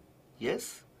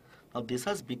 Yes? Now this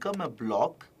has become a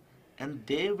block, and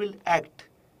they will act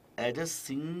as a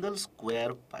single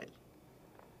square pile.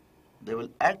 They will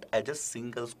act as a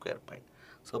single square pile.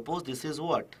 Suppose this is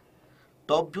what?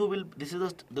 Top view will, this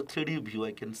is the 3D view,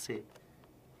 I can say.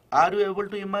 Are you able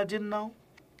to imagine now?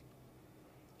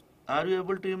 Are you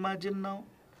able to imagine now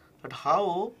that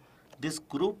how this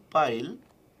group pile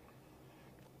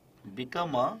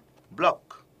become a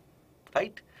block,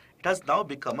 right? It has now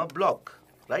become a block,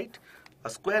 right? A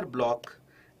square block,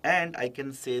 and I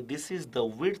can say this is the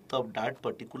width of that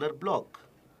particular block.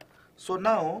 So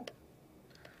now,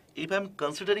 if I am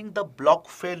considering the block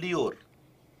failure,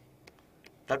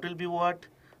 that will be what?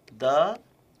 The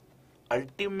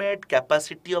ultimate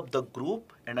capacity of the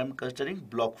group, and I am considering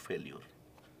block failure.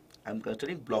 I am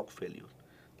considering block failure.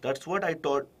 That's what I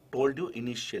told you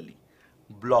initially.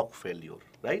 Block failure,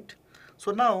 right?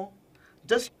 So now,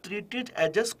 just treat it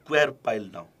as a square pile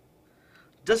now.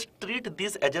 Just treat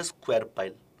this as a square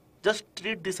pile. Just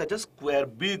treat this as a square,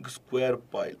 big square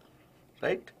pile,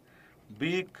 right?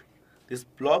 Big, this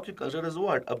block you consider as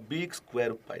what? A big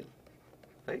square pile,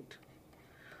 right?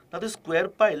 Now this square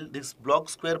pile, this block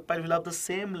square pile will have the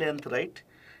same length, right?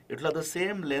 It will have the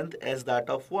same length as that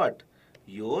of what?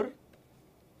 Your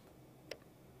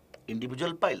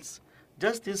individual piles.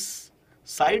 Just this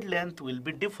side length will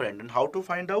be different. And how to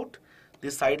find out?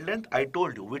 This side length, I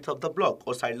told you, width of the block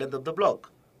or side length of the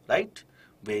block, right?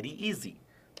 Very easy.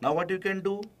 Now what you can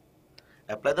do?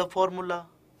 Apply the formula.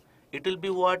 It will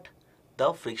be what?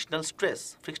 The frictional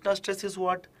stress. Frictional stress is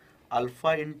what?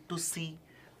 Alpha into C.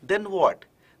 Then what?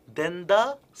 Then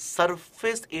the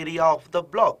surface area of the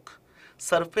block.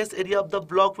 Surface area of the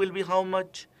block will be how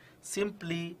much?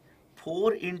 Simply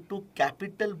 4 into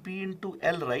capital B into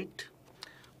L, right?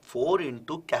 4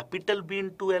 into capital B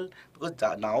into L,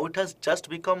 because now it has just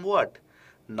become what?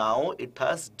 Now it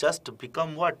has just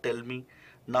become what? Tell me.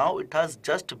 Now it has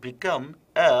just become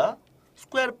a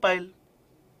square pile.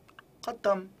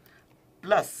 Khatam.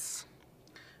 plus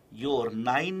your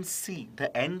 9C,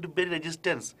 the end bearing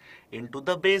resistance, into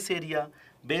the base area.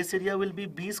 Base area will be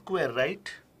B square,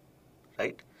 right?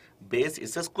 Right? Base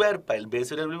is a square pile.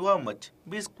 Base area will be how much?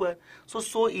 B square.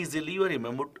 So easily you are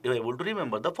able to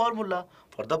remember the formula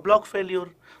for the block failure.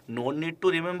 No need to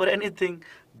remember anything.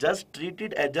 Just treat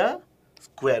it as a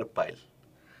square pile.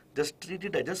 Just treat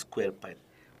it as a square pile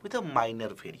with a minor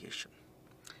variation.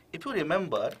 If you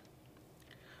remember,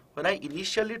 when I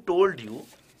initially told you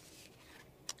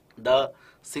the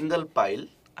single pile,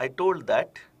 I told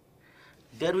that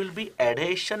there will be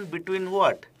adhesion between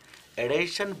what?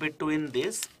 Adhesion between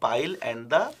this pile and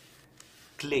the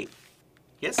clay.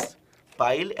 Yes,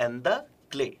 pile and the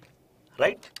clay,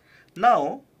 right?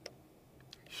 Now,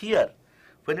 here,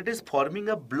 when it is forming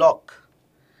a block,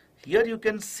 here you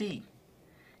can see,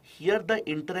 here the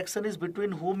interaction is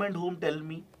between whom and whom, tell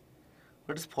me.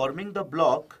 When it is forming the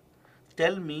block,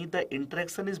 tell me the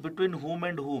interaction is between whom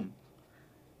and whom?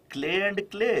 Clay and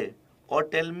clay, or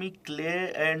tell me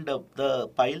clay and the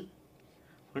pile.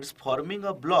 When it is forming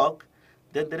a block,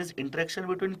 then there is interaction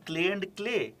between clay and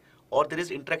clay, or there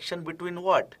is interaction between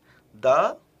what?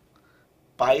 The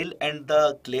pile and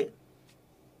the clay.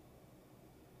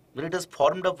 When it has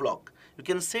formed a block, you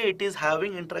can say it is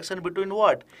having interaction between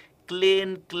what? Clay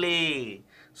and clay.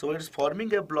 So when it is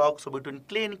forming a block, so between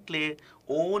clay and clay,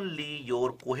 only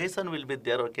your cohesion will be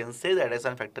there, or can say the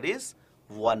adhesion factor is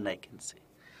 1, I can say.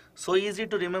 So easy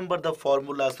to remember the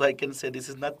formula, so I can say this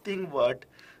is nothing but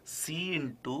C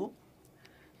into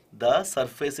the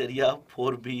surface area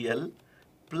 4BL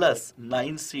plus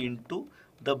 9C into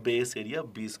the base area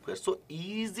B square. So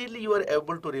easily you are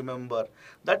able to remember.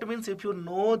 That means if you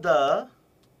know the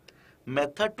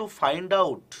method to find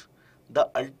out the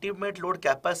ultimate load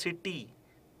capacity,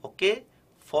 okay,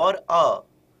 for a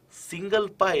single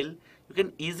pile, you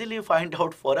can easily find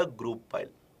out for a group pile.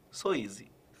 So easy.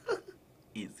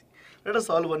 Easy. Let us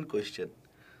solve one question.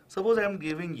 Suppose I am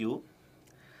giving you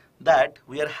that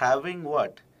we are having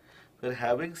what? We are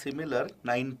having similar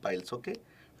 9 piles, okay?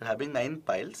 We are having 9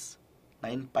 piles.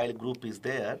 9 pile group is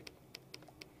there.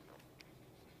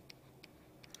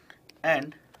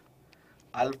 And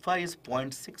alpha is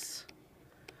 0.6.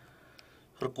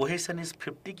 Her cohesion is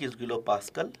 50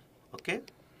 kilopascal, okay?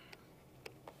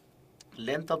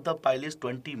 Length of the pile is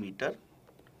 20 meter.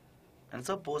 And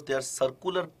suppose they are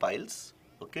circular piles,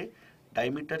 okay?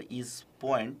 Diameter is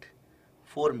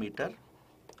 0.4 meter,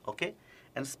 okay?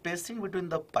 And spacing between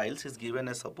the piles is given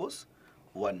as suppose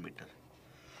 1 meter.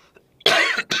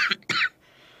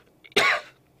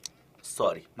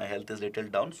 Sorry, my health is little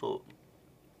down, so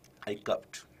I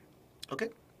coughed, okay?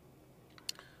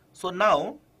 So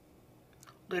now,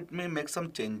 let me make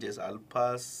some changes.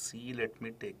 Alpha C, let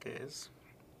me take as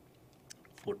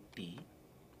 40.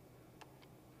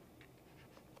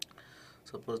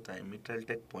 Suppose diameter I'll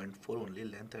take 0.4 only,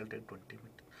 length I'll take 20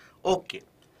 meter. Okay.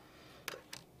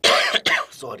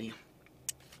 Sorry,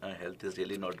 my health is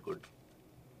really not good.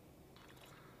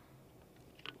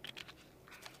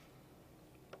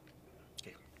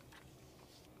 Okay.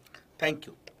 Thank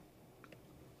you.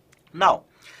 Now,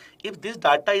 if this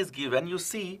data is given, you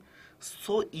see,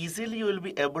 so easily you will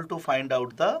be able to find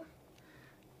out the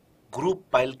group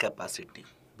pile capacity.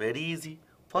 Very easy.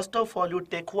 First of all, you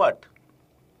take what?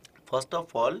 First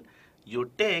of all, you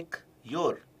take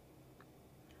your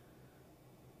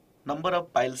number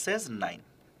of piles as 9.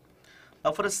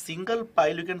 Now for a single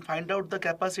pile, you can find out the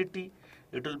capacity.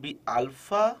 It will be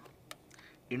alpha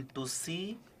into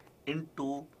C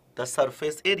into the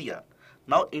surface area.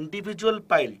 Now individual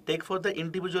pile, take for the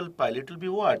individual pile, it will be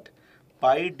what?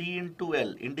 Pi d into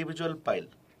L, individual pile,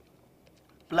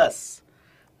 plus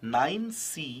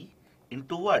 9C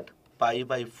into what? Pi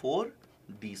by 4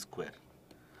 d square.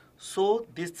 So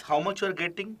this, how much you are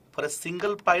getting? For a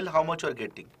single pile, how much you are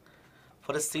getting?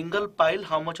 For a single pile,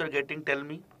 how much you are getting? Tell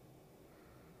me.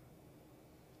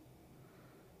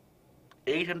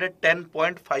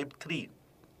 810.53.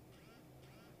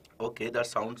 Okay, that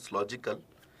sounds logical.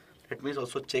 Let me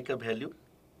also check a value.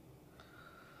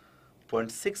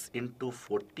 0.6 into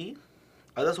 40.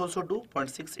 Others also do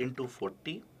 0.6 into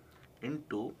 40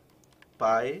 into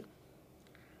pi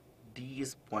d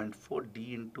is 0.4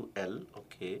 d into L.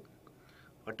 Okay,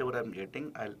 whatever I'm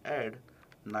getting, I'll add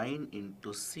 9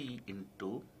 into C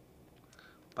into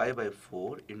pi by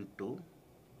 4 into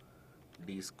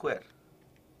d square.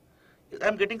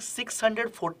 I'm getting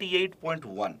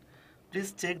 648.1.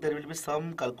 Please check, there will be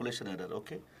some calculation error,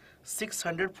 okay?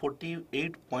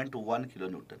 648.1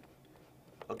 kilonewton.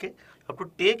 Okay, you have to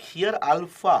take here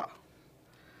alpha.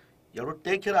 You have to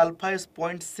take here alpha is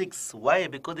 0.6. Why?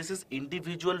 Because this is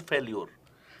individual failure.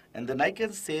 And then I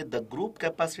can say the group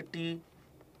capacity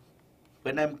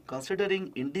When I'm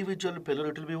considering individual failure,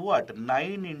 it will be what?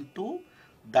 9 into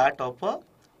that of a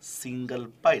single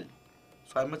pile.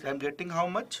 So I'm getting how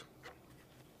much?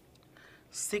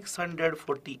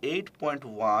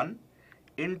 648.1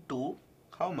 into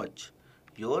how much?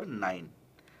 Your 9.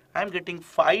 I'm getting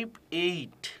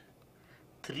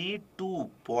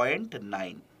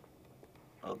 5832.9.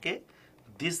 Okay,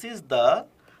 this is the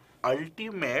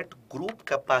ultimate group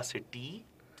capacity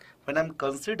when I'm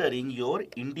considering your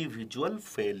individual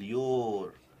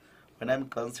failure. When I'm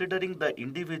considering the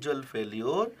individual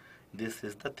failure, this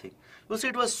is the thing. You see,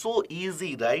 it was so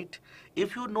easy, right?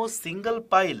 If you know single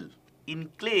pile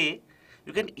in clay,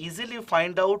 you can easily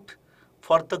find out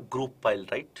for the group pile,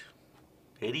 right?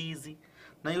 Very easy.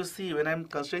 Now you see, when I'm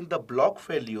considering the block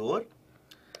failure,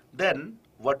 then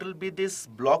what will be this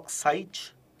block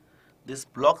size? This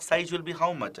block size will be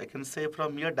how much? I can say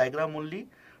from here diagram only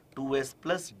 2s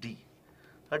plus d.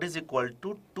 That is equal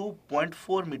to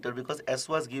 2.4 meter, because s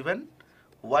was given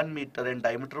 1 meter and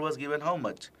diameter was given how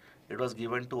much? It was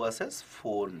given to us as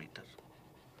 4 meter.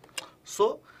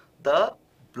 So the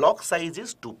block size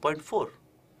is 2.4.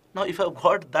 Now if I've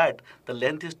got that, the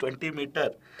length is 20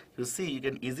 meter. You see, you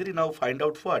can easily now find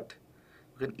out what?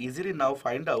 You can easily now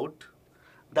find out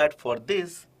that for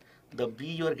this, the B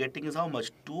you are getting is how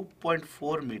much?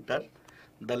 2.4 meter.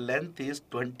 The length is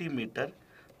 20 meter.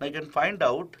 Now you can find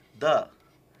out the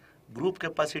group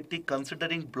capacity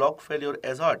considering block failure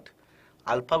as what?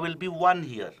 Alpha will be 1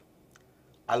 here.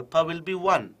 Alpha will be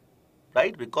 1,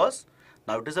 right? Because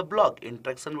now it is a block.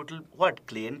 Interaction will what?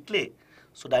 Clay and clay.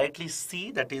 So directly C,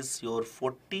 that is your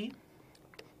 40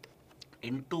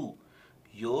 into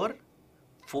your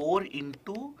 4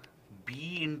 into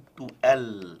B into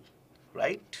L,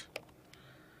 right?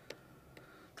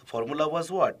 The formula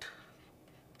was what?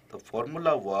 The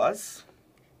formula was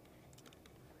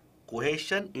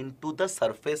cohesion into the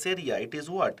surface area. It is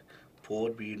what?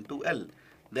 4B into L.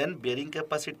 Then bearing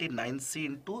capacity 9C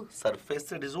into surface,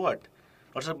 that is what?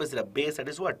 Not surface area, base, that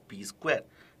is what? P square.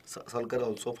 So Salkar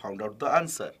also found out the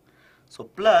answer. So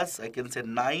plus I can say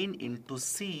 9 into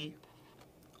C,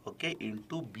 okay,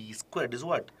 into B square is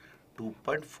what?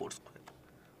 2.4 square.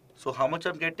 So how much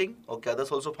I'm getting? Okay,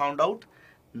 others also found out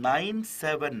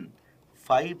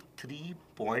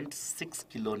 9753.6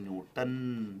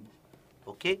 kilonewton.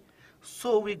 Okay,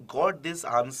 so we got this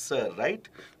answer, right?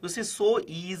 You see, so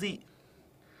easy.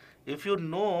 If you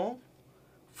know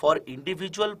for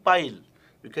individual pile,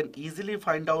 you can easily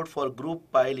find out for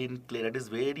group pile in clay. That is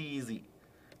very easy,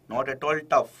 not at all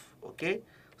tough. Okay,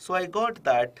 so I got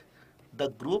that the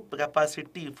group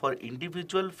capacity for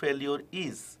individual failure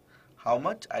is how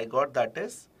much? I got that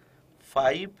is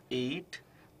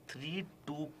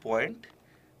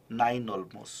 5832.9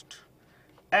 almost.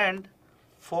 And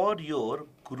for your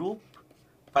group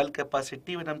pile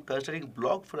capacity, when I'm considering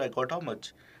block for, I got how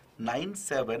much?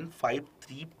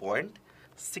 9753.6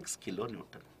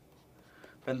 kilonewton.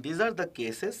 When these are the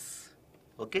cases,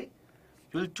 okay,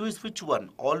 you will choose which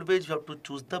one? Always you have to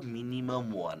choose the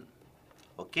minimum one.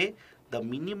 Okay, the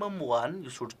minimum one you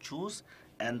should choose,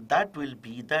 and that will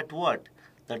be that what?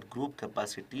 That group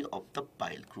capacity of the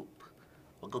pile group.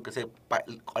 Okay, say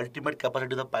ultimate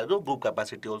capacity of the pile group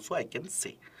capacity also I can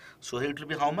say. So here it will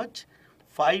be how much?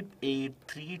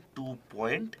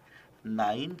 5832.9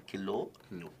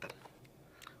 kilonewton.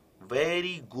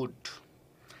 Very good.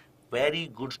 Very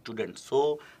good, students.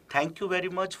 So thank you very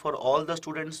much for all the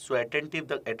students to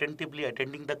attentively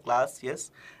attending the class,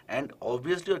 yes, and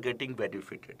obviously you're getting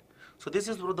benefited. So this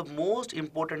is one of the most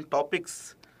important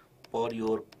topics for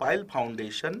your pile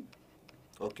foundation.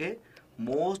 Okay,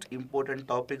 most important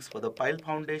topics for the pile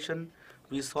foundation.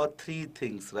 We saw three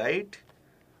things, right?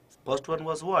 First one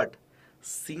was what?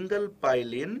 Single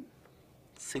pile in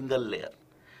single layer.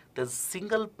 Then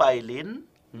single pile in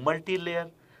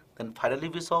multi-layer. Then finally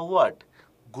we saw what?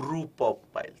 Group of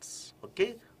piles.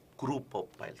 Okay, group of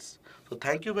piles. So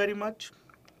thank you very much.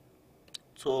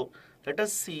 So let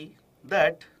us see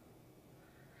that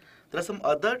there are some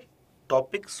other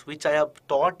topics which I have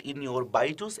taught in your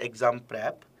Byjus exam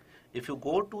prep. If you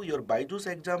go to your Byjus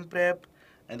exam prep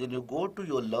and then you go to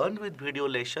your learn with video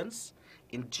lessons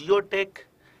in Geotech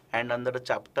and under the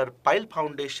chapter pile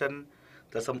foundation,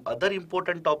 there are some other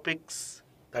important topics.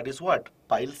 That is what?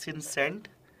 Piles in sand,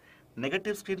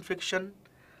 negative screen friction,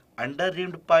 under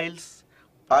rimmed piles,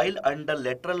 pile under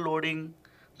lateral loading,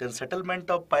 then settlement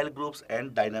of pile groups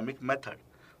and dynamic method.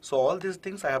 So all these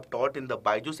things I have taught in the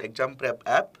Byjus exam prep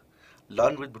app.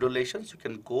 Learn with video lessons. You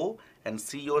can go and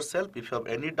see yourself. If you have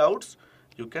any doubts,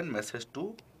 you can message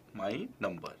to my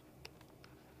number.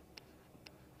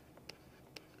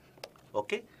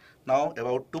 Okay. Now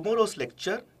about tomorrow's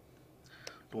lecture.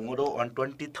 tomorrow on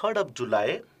 23rd of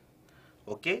July,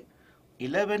 okay,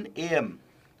 11 a.m.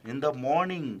 in the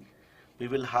morning, we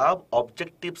will have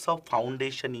objectives of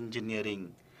foundation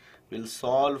engineering. We'll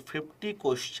solve 50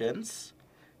 questions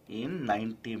in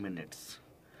 90 minutes.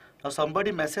 Now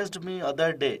somebody messaged me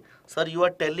other day, sir, you are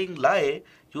telling lie,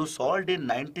 you solved in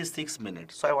 96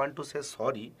 minutes. So I want to say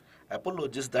sorry,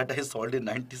 apologies that I solved in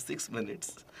 96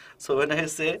 minutes. So when I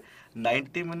say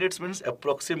 90 minutes means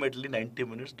approximately 90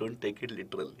 minutes, don't take it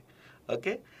literally.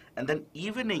 Okay? And then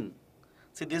evening,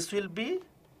 see this will be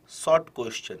short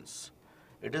questions.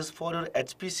 It is for your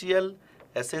HPCL,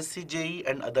 SSC, JE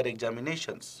and other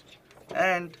examinations.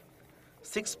 And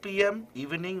 6 p.m.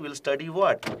 evening we'll study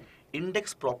what?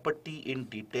 Index property in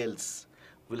details.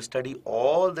 We'll study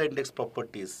all the index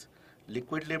properties.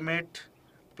 Liquid limit,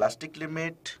 plastic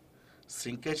limit,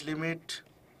 shrinkage limit,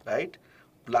 right?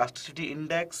 Plasticity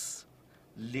index,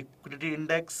 liquidity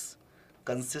index,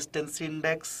 consistency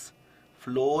index,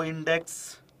 flow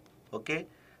index, okay?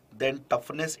 Then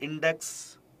toughness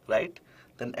index, right?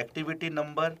 Then activity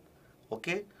number,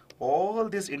 okay? All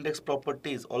these index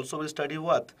properties. Also we study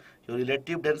what? Your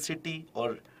relative density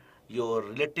or your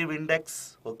relative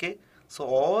index, okay? So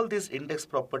all these index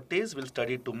properties we'll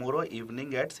study tomorrow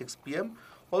evening at 6 p.m.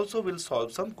 Also we'll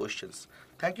solve some questions.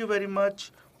 Thank you very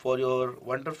much for your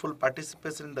wonderful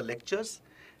participation in the lectures.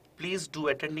 Please do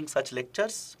attending such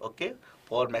lectures, okay,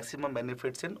 for maximum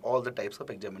benefits in all the types of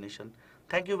examination.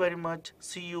 Thank you very much.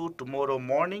 See you tomorrow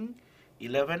morning,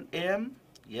 11 a.m.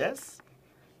 Yes,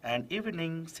 and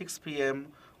evening 6 p.m.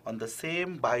 on the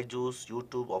same Byjus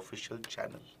YouTube official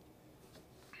channel.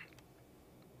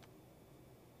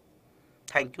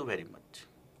 Thank you very much.